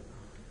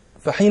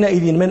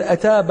 فحينئذ من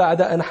أتى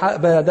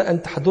بعد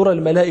أن تحضر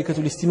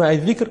الملائكة لاستماع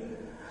الذكر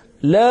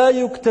لا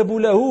يكتب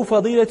له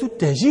فضيلة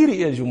التهجير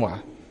إلى الجمعة،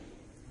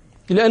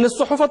 لأن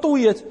الصحف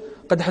طويت.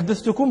 قد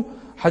حدثتكم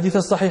حديث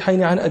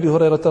الصحيحين عن أبي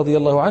هريرة رضي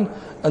الله عنه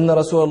أن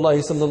رسول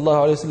الله صلى الله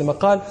عليه وسلم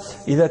قال: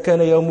 إذا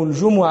كان يوم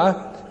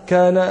الجمعة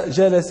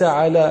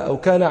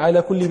كان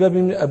على كل باب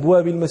من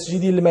أبواب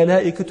المسجد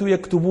الملائكة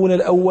يكتبون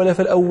الأول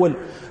فالأول،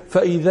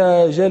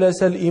 فإذا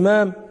جلس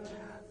الإمام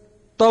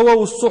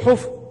طووا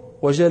الصحف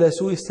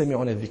وجلسوا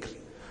يستمعون الذكر.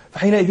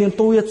 فحينئذ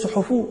طويت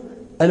صحف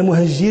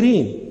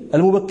المهجرين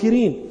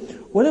المبكرين،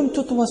 ولم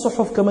تطوى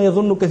صحف كما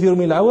يظن كثير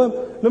من العوام،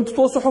 لم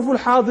تطوى صحف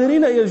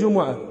الحاضرين إلى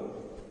الجمعة.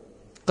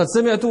 قد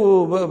سمعت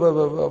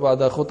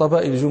بعض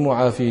خطباء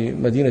الجمعة في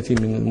مدينة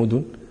من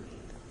المدن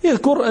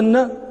يذكر أن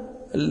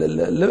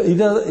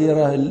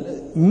إذا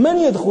من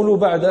يدخل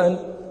بعد أن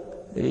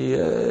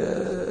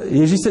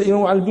يجلس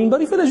الإمام على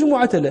المنبر فلا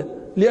جمعة له،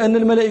 لأن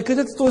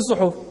الملائكة تطوي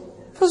الصحف.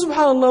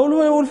 فسبحان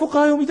الله،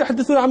 والفقهاء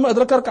يتحدثون عما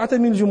أدرك ركعة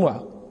من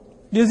الجمعة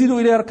يزيد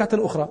إليها ركعة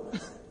أخرى.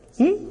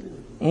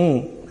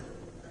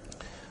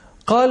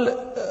 قال: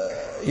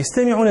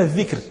 يستمعون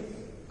الذكر،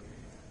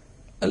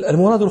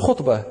 المراد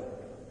الخطبة،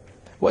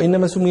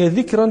 وإنما سمي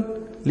ذكرا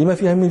لما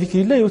فيها من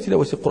ذكر الله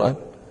وتلاوة القرآن،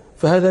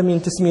 فهذا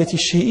من تسمية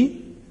الشيء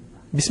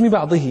باسم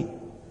بعضه.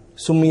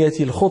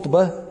 سميت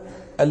الخطبة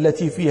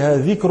التي فيها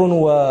ذكر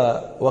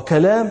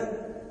وكلام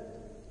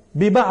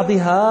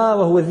ببعضها،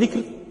 وهو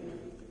الذكر،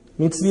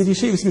 من تسمية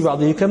الشيء باسم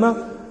بعضه. كما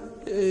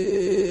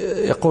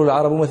يقول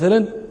العرب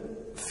مثلا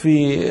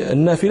في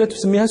النافلة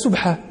تسميها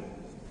سبحة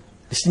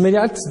اشتمالي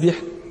على التسبيح،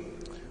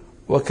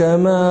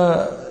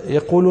 وكما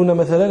يقولون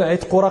مثلا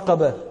عتق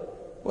رقبة،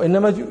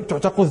 وإنما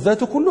تعتق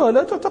الذات كلها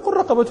لا تعتق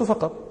الرقبة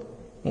فقط.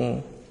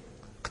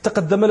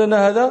 تقدم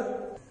لنا هذا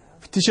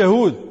في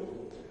التشهد.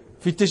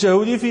 في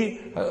التشهد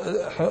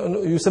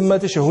يسمى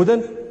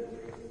تشهدا،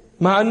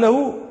 مع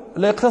أنه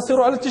لا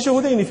يقتصر على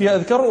التشهدين، فيها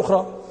أذكار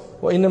أخرى،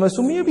 وإنما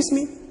سمي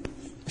باسم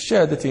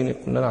الشهادتين.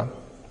 نعم.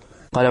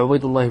 قال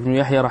عبيد الله بن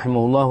يحيى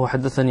رحمه الله: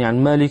 وحدثني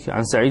عن مالك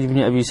عن سعيد بن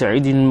أبي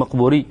سعيد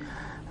المقبوري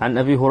عن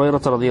أبي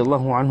هريرة رضي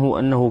الله عنه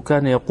أنه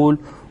كان يقول: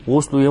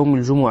 غسل يوم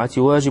الجمعة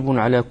واجب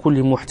على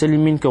كل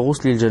محتلم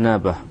كغسل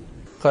الجنابة.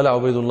 قال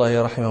عبيد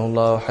الله رحمه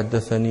الله: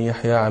 وحدثني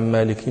يحيى عن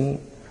مالك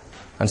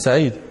عن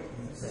سعيد.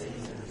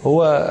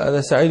 هو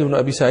هذا سعيد بن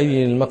أبي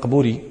سعيد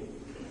المقبوري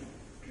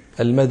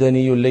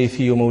المدني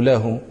الليثي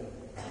مولاهم،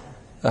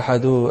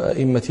 أحد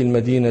أئمة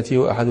المدينة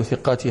وأحد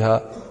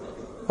ثقاتها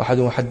وأحد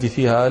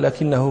محدثيها،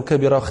 لكنه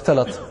كبر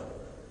واختلط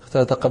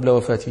قبل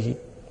وفاته.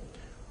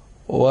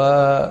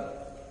 وهذه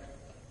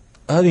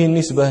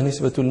النسبة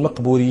نسبة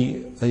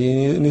المقبوري،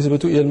 هي نسبة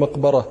إلى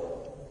المقبرة.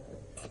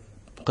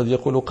 قد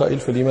يقول قائل: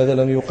 فلماذا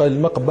لم يقال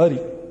المقبري؟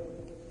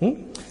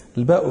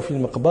 الباء في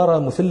المقبرة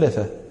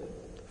مثلثة،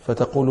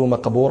 فتقول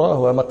مقبورة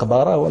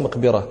ومقبرة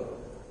ومقبرة.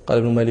 قال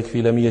ابن مالك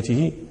في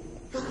لميته: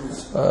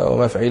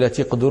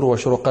 ومفعلة قدر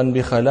وشرقا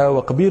بخلا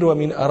وقبير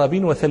ومن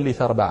أرب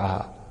وثلث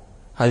أربعها.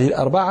 هذه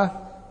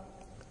الأربعة: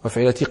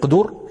 مفعلة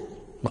قدر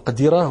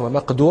مقدرة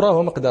ومقدورة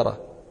ومقدرة،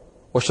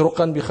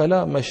 وشرقا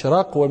بخلا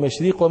مشرق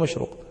ومشريق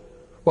ومشروق،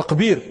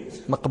 وقبير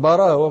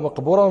مقبرة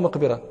ومقبورة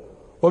ومقبرة،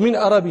 ومن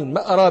أرب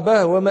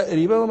مأربة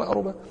ومأربة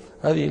ومأربة.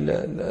 هذه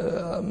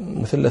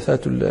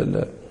المثلثات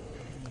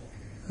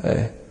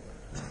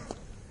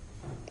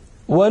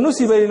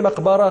ونسب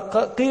للمقبرة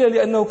قيل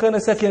لأنه كان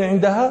ساكنا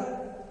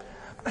عندها،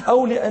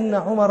 أو لأن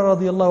عمر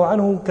رضي الله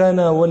عنه كان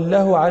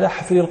ولاه على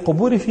حفر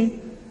القبور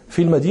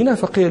في المدينة،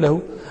 فقيل له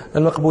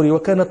المقبوري.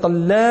 وكان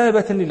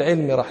طلابة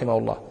للعلم رحمه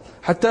الله،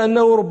 حتى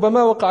أنه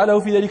ربما وقع له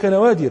في ذلك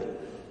نوادر.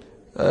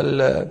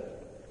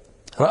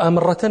 رأى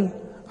مرة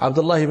عبد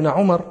الله بن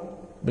عمر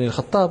بن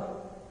الخطاب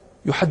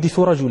يحدث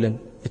رجلا،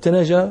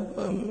 يتناجى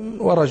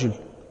ورجل،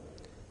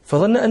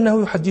 فظن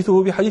أنه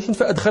يحدثه بحديث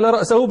فأدخل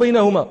رأسه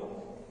بينهما،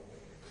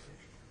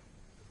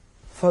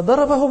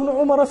 فضربه ابن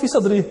عمر في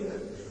صدره.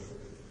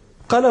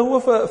 قال هو: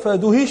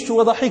 فدهشت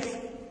وضحكت.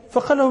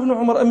 فقال له ابن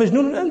عمر: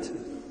 أمجنون أنت؟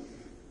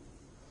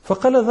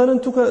 فقال: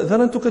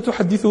 ظننتك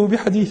تحدثه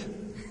بحديث.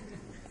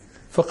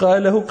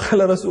 فقال له: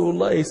 قال رسول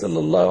الله صلى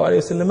الله عليه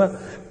وسلم: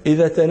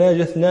 إذا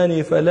تناجى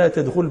اثنان فلا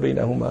تدخل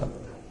بينهما.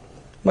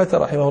 مات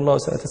رحمه الله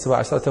سنة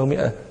 17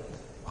 و100،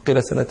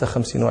 وقيل سنة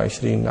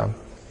 25. نعم.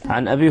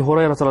 عن أبي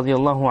هريرة رضي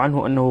الله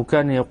عنه أنه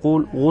كان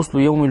يقول: غسل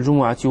يوم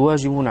الجمعة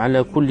واجب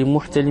على كل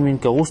محتلم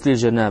كغسل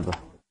الجنابة.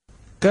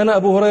 كان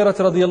أبو هريرة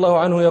رضي الله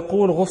عنه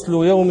يقول: غسل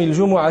يوم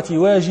الجمعة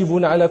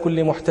واجب على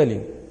كل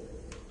محتلم.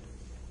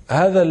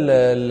 هذا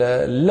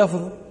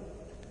اللفظ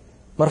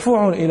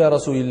مرفوع إلى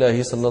رسول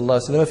الله صلى الله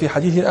عليه وسلم في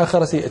حديث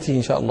آخر سيأتي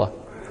إن شاء الله،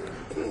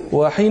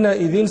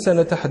 وحينئذ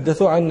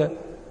سنتحدث عن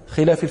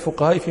خلاف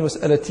الفقهاء في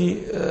مسألة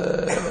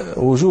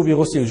وجوب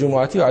غسل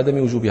الجمعة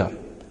وعدم وجوبها.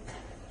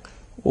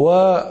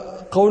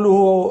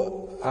 وقوله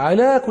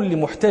على كل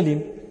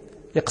محتلم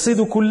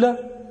يقصد كل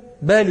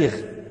بالغ،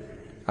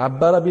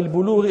 عبر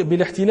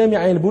بالاحتلام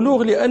عن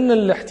البلوغ، لأن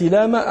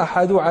الاحتلام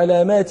أحد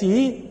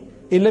علاماته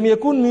إن لم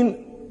يكن من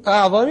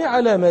أعظم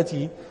علامات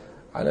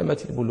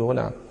البلوغ.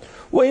 نعم.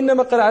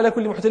 وإنما قال على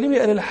كل محتلم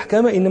لأن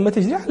الأحكام إنما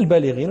تجري على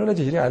البالغين ولا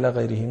تجري على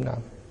غيرهم. نعم.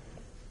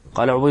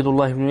 قال عبيد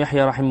الله بن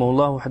يحيى رحمه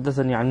الله: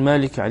 حدثني عن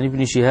مالك عن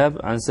ابن شهاب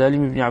عن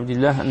سالم بن عبد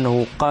الله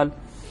أنه قال: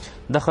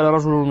 دخل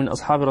رجل من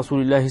أصحاب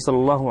رسول الله صلى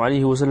الله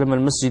عليه وسلم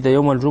المسجد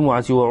يوم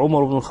الجمعة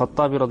وعمر بن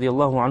الخطاب رضي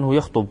الله عنه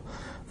يخطب،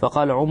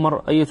 فقال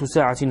عمر: أية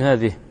ساعة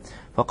هذه؟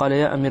 فقال: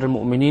 يا أمير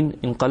المؤمنين،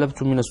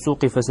 انقلبت من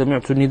السوق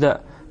فسمعت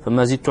النداء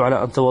فما زدت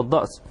على أن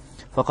توضأت.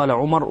 فقال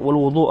عمر: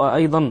 والوضوء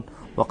أيضا،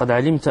 وقد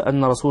علمت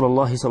أن رسول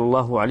الله صلى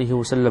الله عليه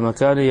وسلم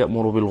كان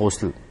يأمر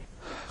بالغسل.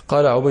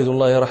 قال عبيد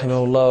الله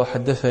رحمه الله: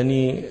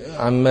 وحدثني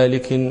عن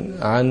مالك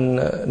عن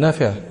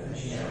نافع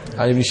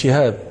عن ابن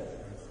شهاب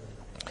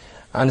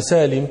عن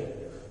سالم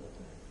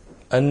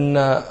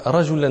أن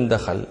رجلا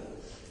دخل.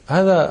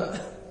 هذا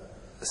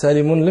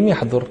سالم لم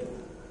يحضر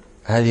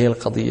هذه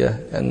القضية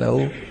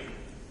لأنه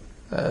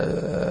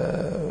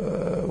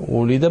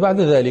ولد بعد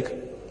ذلك،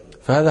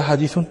 فهذا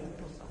حديث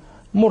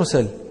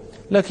مرسل،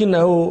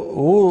 لكنه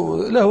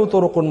له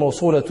طرق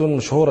موصولة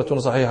مشهورة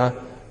صحيحة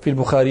في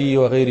البخاري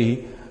وغيره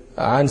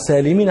عن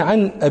سالم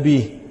عن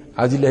أبيه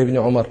عبد الله بن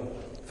عمر،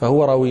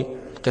 فهو راوي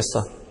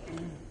القصة.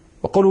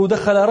 وقوله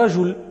دخل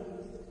رجل،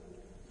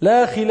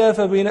 لا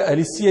خلاف بين أهل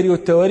السير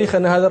والتواريخ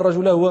أن هذا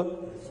الرجل هو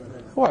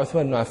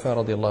عثمان بن عفان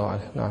رضي الله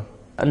عنه. نعم.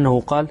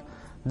 أنه قال: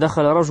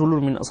 دخل رجل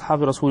من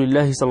أصحاب رسول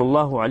الله صلى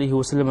الله عليه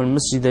وسلم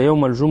المسجد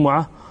يوم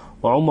الجمعة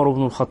وعمر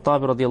بن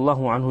الخطاب رضي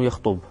الله عنه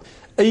يخطب.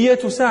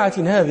 أية ساعة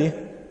هذه؟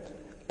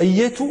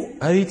 أية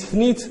هذه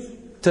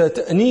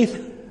تأنيث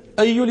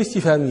أي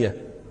الاستفهامية،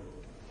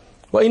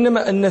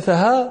 وإنما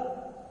أنثها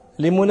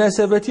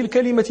لمناسبة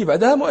الكلمة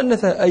بعدها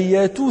مؤنثة.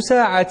 أية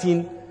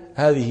ساعة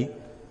هذه،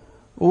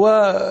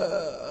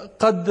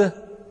 وقد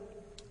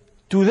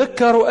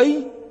تذكر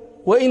أي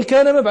وإن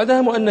كان ما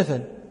بعدها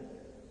مؤنثا.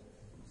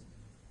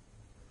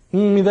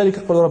 من ذلك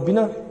قول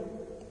ربنا: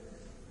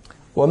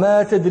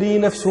 وما تدري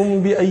نفس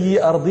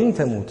بأي أرض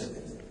تموت.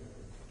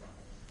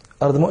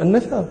 أرض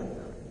مؤنثة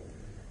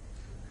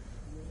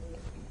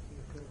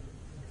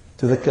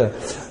تذكر،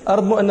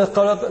 أرض مؤنث.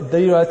 قال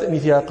الدليل على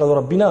تأنيثها قول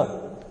ربنا: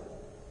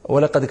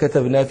 ولقد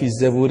كتبنا في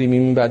الزبور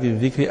من بعد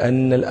الذكر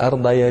أن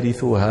الأرض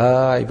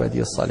يرثها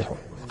عبادي الصالحون.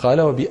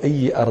 قال: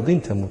 وبأي أرض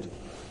تموت.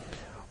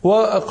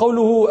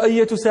 وقوله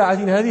أية ساعة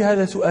هذه،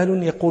 هذا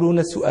سؤال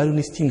يقولون سؤال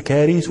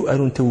استنكاري،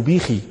 سؤال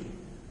توبيخي.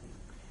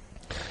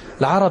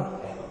 العرب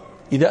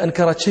إذا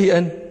أنكرت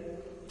شيئا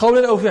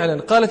قولا أو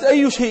فعلا قالت: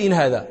 أي شيء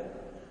هذا؟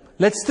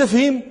 لا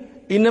تستفهم،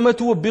 إنما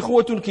توبخ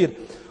وتنكر.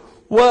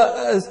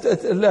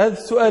 وهذا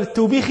السؤال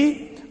التوبيخي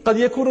قد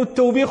يكون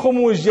التوبيخ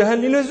موجها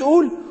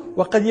للمسؤول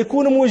وقد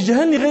يكون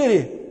موجها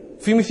لغيره.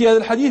 في مثل هذا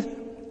الحديث،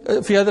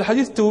 في هذا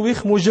الحديث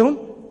التوبيخ موجه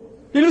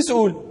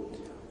للمسؤول.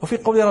 وفي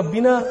قول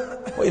ربنا: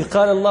 وإذ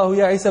قال الله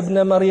يا عيسى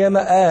ابن مريم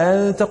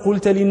أأنت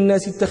قلت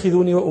للناس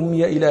اتخذوني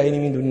وأمي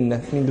إلهين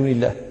من دون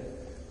الله.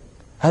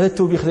 هذا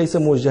التوبيخ ليس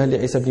موجها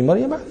لعيسى ابن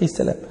مريم عليه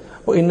السلام،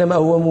 وإنما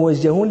هو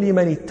موجه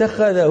لمن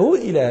اتخذه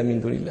إله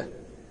من دون الله.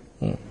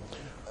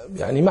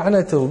 يعني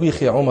معنى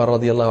توبيخ عمر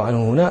رضي الله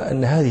عنه هنا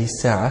أن هذه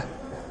الساعة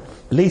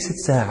ليست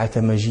ساعة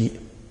مجيء،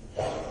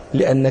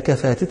 لأنك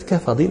فاتتك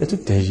فضيلة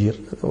التهجير،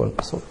 هذا هو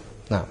المقصود.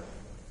 نعم.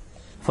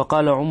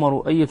 فقال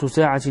عمر: أية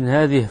ساعة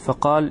هذه؟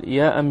 فقال: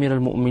 يا أمير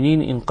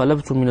المؤمنين،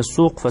 انقلبت من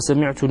السوق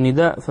فسمعت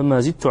النداء فما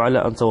زدت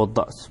على أن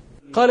توضأت.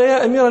 قال: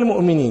 يا أمير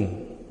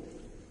المؤمنين.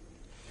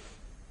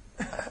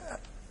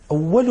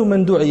 أول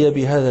من دعي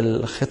بهذا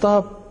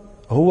الخطاب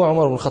هو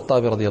عمر بن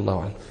الخطاب رضي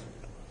الله عنه.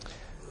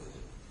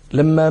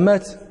 لما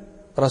مات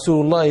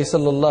رسول الله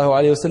صلى الله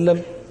عليه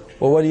وسلم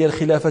وولي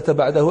الخلافة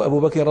بعده أبو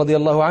بكر رضي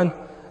الله عنه،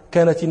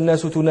 كانت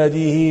الناس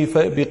تناديه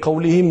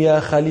بقولهم: يا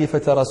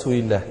خليفة رسول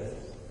الله.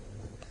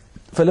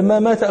 فلما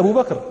مات أبو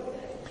بكر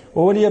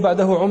وولي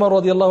بعده عمر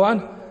رضي الله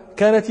عنه،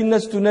 كانت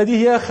الناس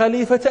تناديه: يا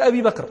خليفة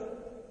أبي بكر.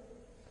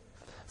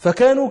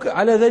 فكانوا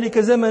على ذلك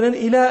زمنا،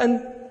 إلى أن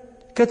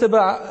كتب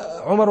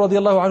عمر رضي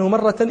الله عنه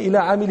مرة إلى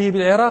عامله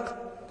بالعراق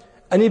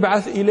أن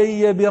يبعث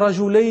إلي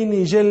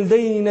برجلين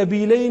جلدين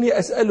نبيلين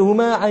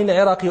أسألهما عن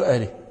العراق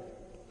وأهله.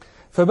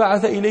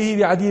 فبعث إليه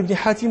بعدي بن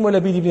حاتم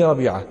ولبيد بن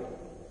ربيعة،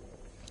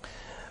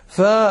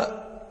 فأقبلا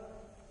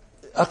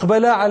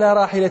على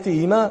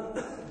راحلتهما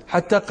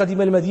حتى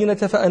قدم المدينة،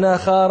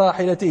 فأناخا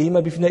راحلتهما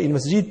بفناء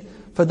المسجد،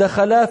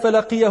 فدخلا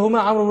فلقيهما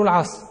عمرو بن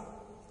العاص،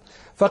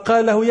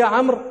 فقال له: يا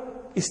عمرو،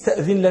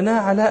 استأذن لنا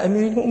على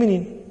أمير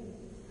المؤمنين.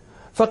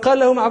 فقال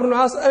لهم عمرو بن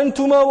العاص: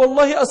 أنتما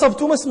والله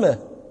أصبتما اسمه،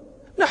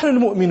 نحن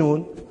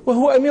المؤمنون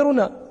وهو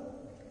أميرنا.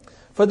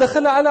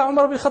 فدخل على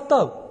عمر بن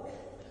الخطاب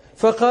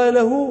فقال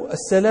له: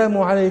 السلام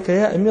عليك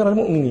يا أمير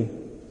المؤمنين.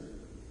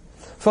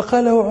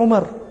 فقال له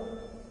عمر: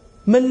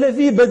 ما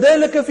الذي بدا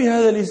لك في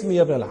هذا الاسم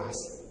يا ابن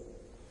العاص؟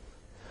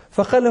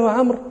 فقال له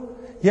عمرو: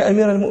 يا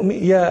أمير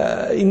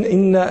المؤمنين،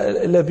 إن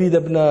لبيد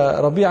بن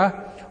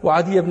ربيعة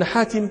وعدي بن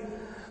حاتم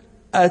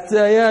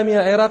أتيا من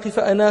العراق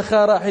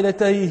فأناخا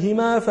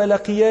راحلتيهما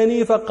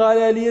فلقياني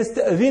فقال لي: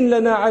 استأذن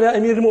لنا على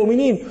أمير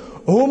المؤمنين،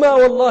 هما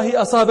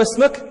والله أصاب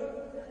اسمك،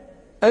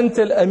 أنت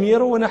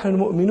الأمير ونحن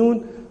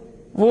المؤمنون.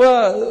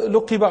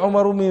 ولقب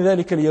عمر من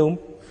ذلك اليوم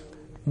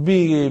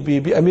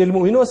بأمير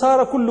المؤمنين،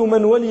 وصار كل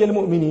من ولي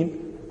المؤمنين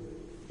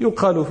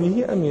يقال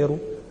فيه أمير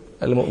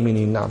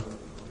المؤمنين. نعم.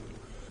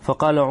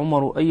 فقال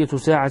عمر: أية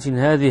ساعة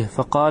هذه؟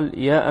 فقال: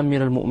 يا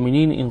أمير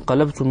المؤمنين،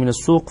 انقلبت من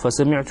السوق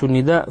فسمعت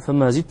النداء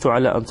فما زدت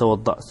على أن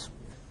توضأت.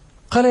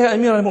 قال: يا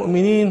أمير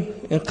المؤمنين،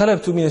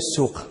 انقلبت من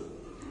السوق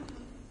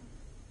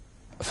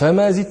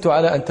فما زدت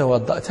على أن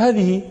توضأت.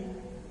 هذه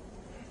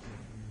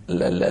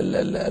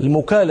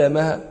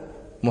المكالمة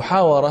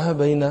محاورة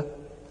بين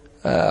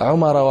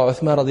عمر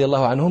وعثمان رضي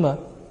الله عنهما،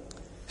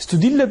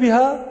 استدل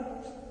بها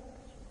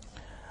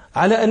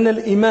على أن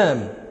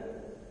الإمام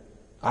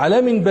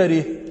على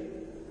منبره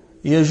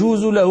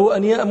يجوز له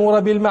أن يأمر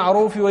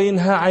بالمعروف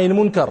وينهى عن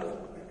المنكر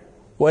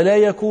ولا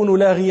يكون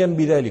لاغيا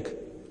بذلك،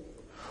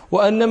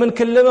 وأن من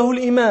كلمه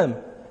الإمام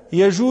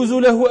يجوز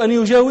له أن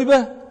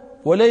يجاوبه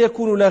ولا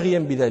يكون لاغيا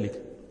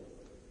بذلك،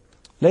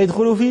 لا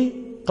يدخل في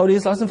قوله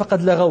صلى الله عليه وسلم: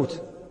 فقد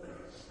لغوت.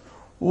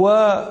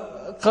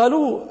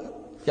 وقالوا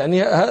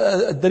يعني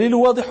الدليل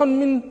واضح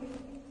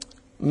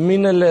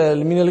من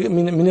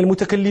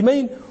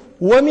المتكلمين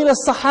ومن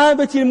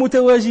الصحابة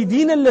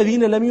المتواجدين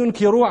الذين لم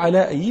ينكروا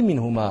على أي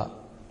منهما.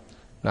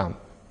 نعم.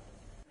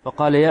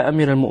 فقال: يا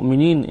أمير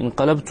المؤمنين،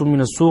 انقلبت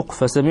من السوق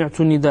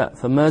فسمعت النداء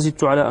فما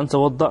زدت على أن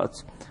توضأت.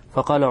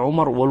 فقال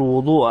عمر: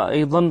 والوضوء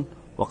أيضا،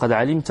 وقد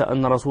علمت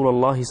أن رسول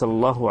الله صلى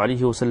الله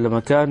عليه وسلم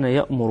كان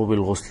يأمر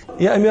بالغسل.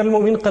 يا أمير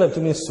المؤمنين، انقلبت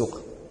من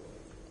السوق.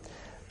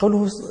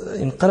 قوله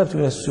انقلبت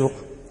من السوق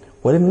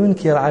ولم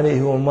ينكر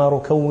عليه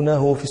عمر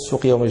كونه في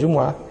السوق يوم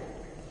الجمعة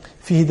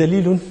فيه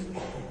دليل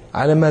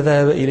على ما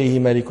ذهب إليه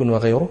مالك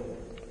وغيره،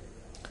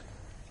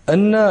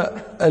 أن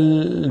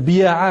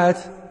البياعات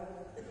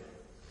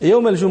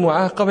يوم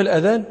الجمعة قبل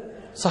الأذان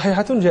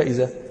صحيحة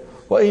جائزة،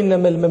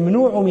 وإنما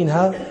الممنوع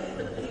منها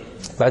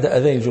بعد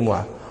أذان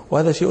الجمعة.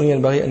 وهذا شيء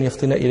ينبغي أن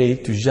يفطن إليه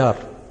التجار،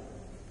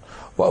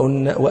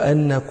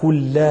 وأن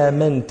كل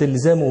من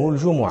تلزمه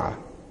الجمعة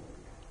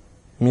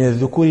من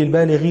الذكور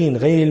البالغين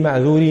غير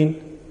المعذورين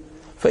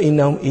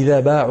فإنهم إذا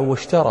باعوا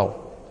واشتروا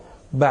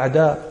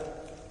بعد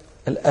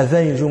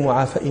الأذان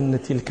الجمعة فإن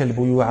تلك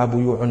البيوع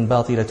بيوع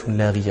باطلة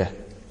لاغية.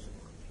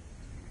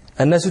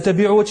 الناس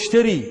تبيع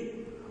وتشتري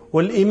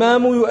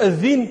والإمام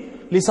يؤذن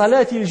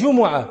لصلاة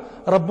الجمعة.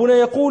 ربنا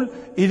يقول: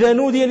 إذا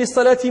نودي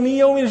للصلاة من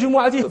يوم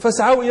الجمعة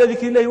فاسعوا إلى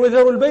ذكر الله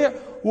وذروا البيع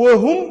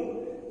وهم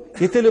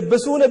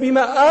يتلبسون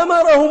بما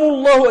آمرهم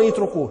الله أن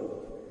يتركوه.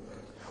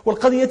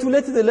 والقضية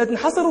لا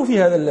تنحصر في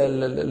هذا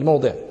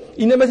الموضع،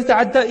 إنما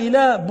تتعدى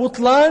إلى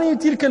بطلان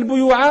تلك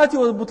البيوعات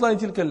وبطلان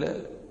تلك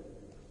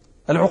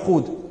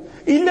العقود،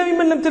 إلا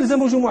ممن لم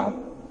تلزمه جمعة.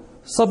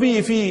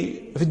 صبي في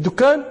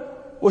الدكان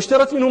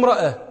واشترت منه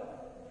امرأة،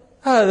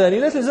 هذان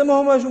لا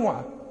تلزمهما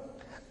جمعة.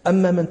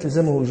 أما من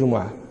تلزمه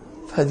الجمعة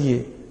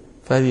فهذه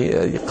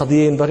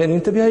قضية ينبغي أن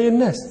ينتبه إليها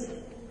الناس.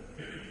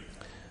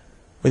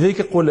 ولذلك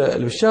يقول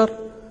البشار: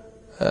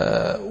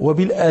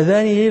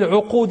 وبالأذان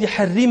للعقود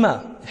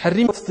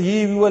حرم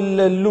التطييب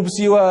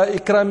واللبس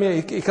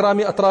وإكرام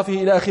أطرافه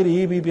إلى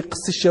آخره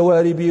بقص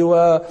الشوارب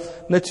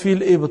ونتف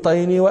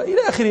الإبطين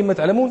وإلى آخره ما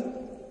تعلمون،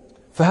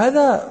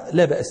 فهذا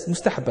لا بأس،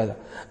 مستحب هذا.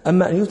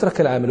 أما أن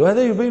يترك العمل،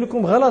 وهذا يبين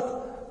لكم غلط.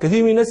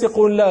 كثير من الناس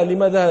يقول: لا،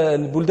 لماذا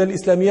البلدان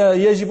الإسلامية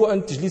يجب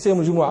أن تجلس يوم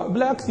الجمعة؟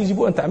 بالعكس،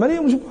 يجب أن تعمل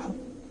يوم الجمعة،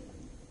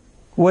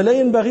 ولا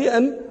ينبغي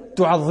أن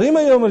تعظم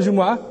يوم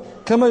الجمعة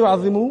كما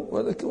يعظمه.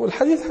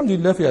 والحديث الحمد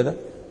لله في هذا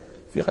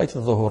في غاية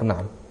الظهور.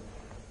 نعم.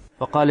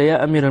 فقال: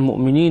 يا أمير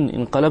المؤمنين،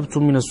 انقلبت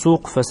من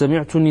السوق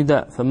فسمعت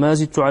النداء فما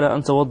زدت على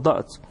أن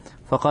توضأت.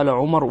 فقال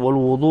عمر: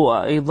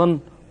 والوضوء أيضا،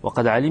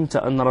 وقد علمت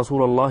أن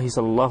رسول الله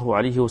صلى الله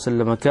عليه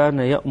وسلم كان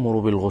يأمر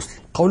بالغسل.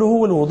 قوله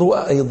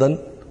والوضوء أيضا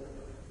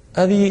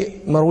هذه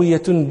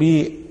مروية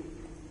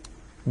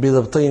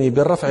بضبطين،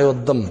 بالرفع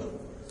والضم.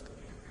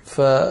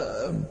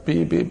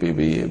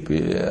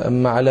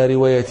 أما على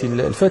رواية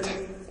الفتح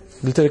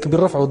قلت لك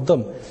بالرفع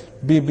والضم،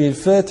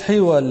 بالفتح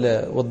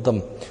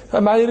والضم.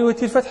 فمع رواية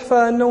الفتح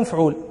فأنه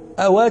مفعول،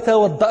 أو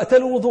توضأت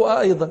الوضوء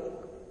أيضا.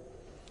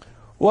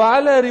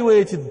 وعلى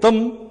رواية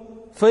الضم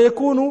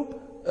فيكون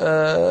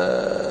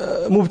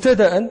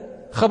مبتدأ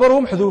خبره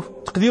محذوف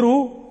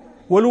تقديره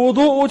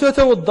والوضوء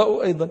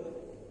تتوضأ أيضا.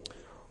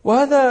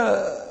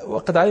 وهذا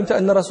وقد علمت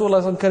أن رسول الله صلى الله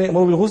عليه وسلم كان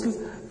يأمر بالغسل،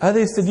 هذا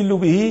يستدل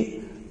به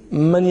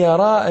من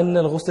يرى أن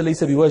الغسل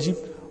ليس بواجب.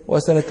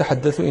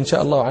 وسنتحدث إن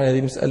شاء الله عن هذه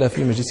المسألة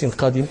في مجلس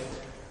قادم.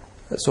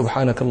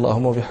 سبحانك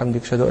اللهم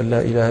وبحمدك، أشهد أن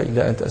لا إله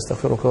إلا أنت،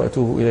 أستغفرك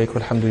وأتوب إليك،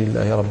 والحمد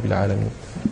لله رب العالمين.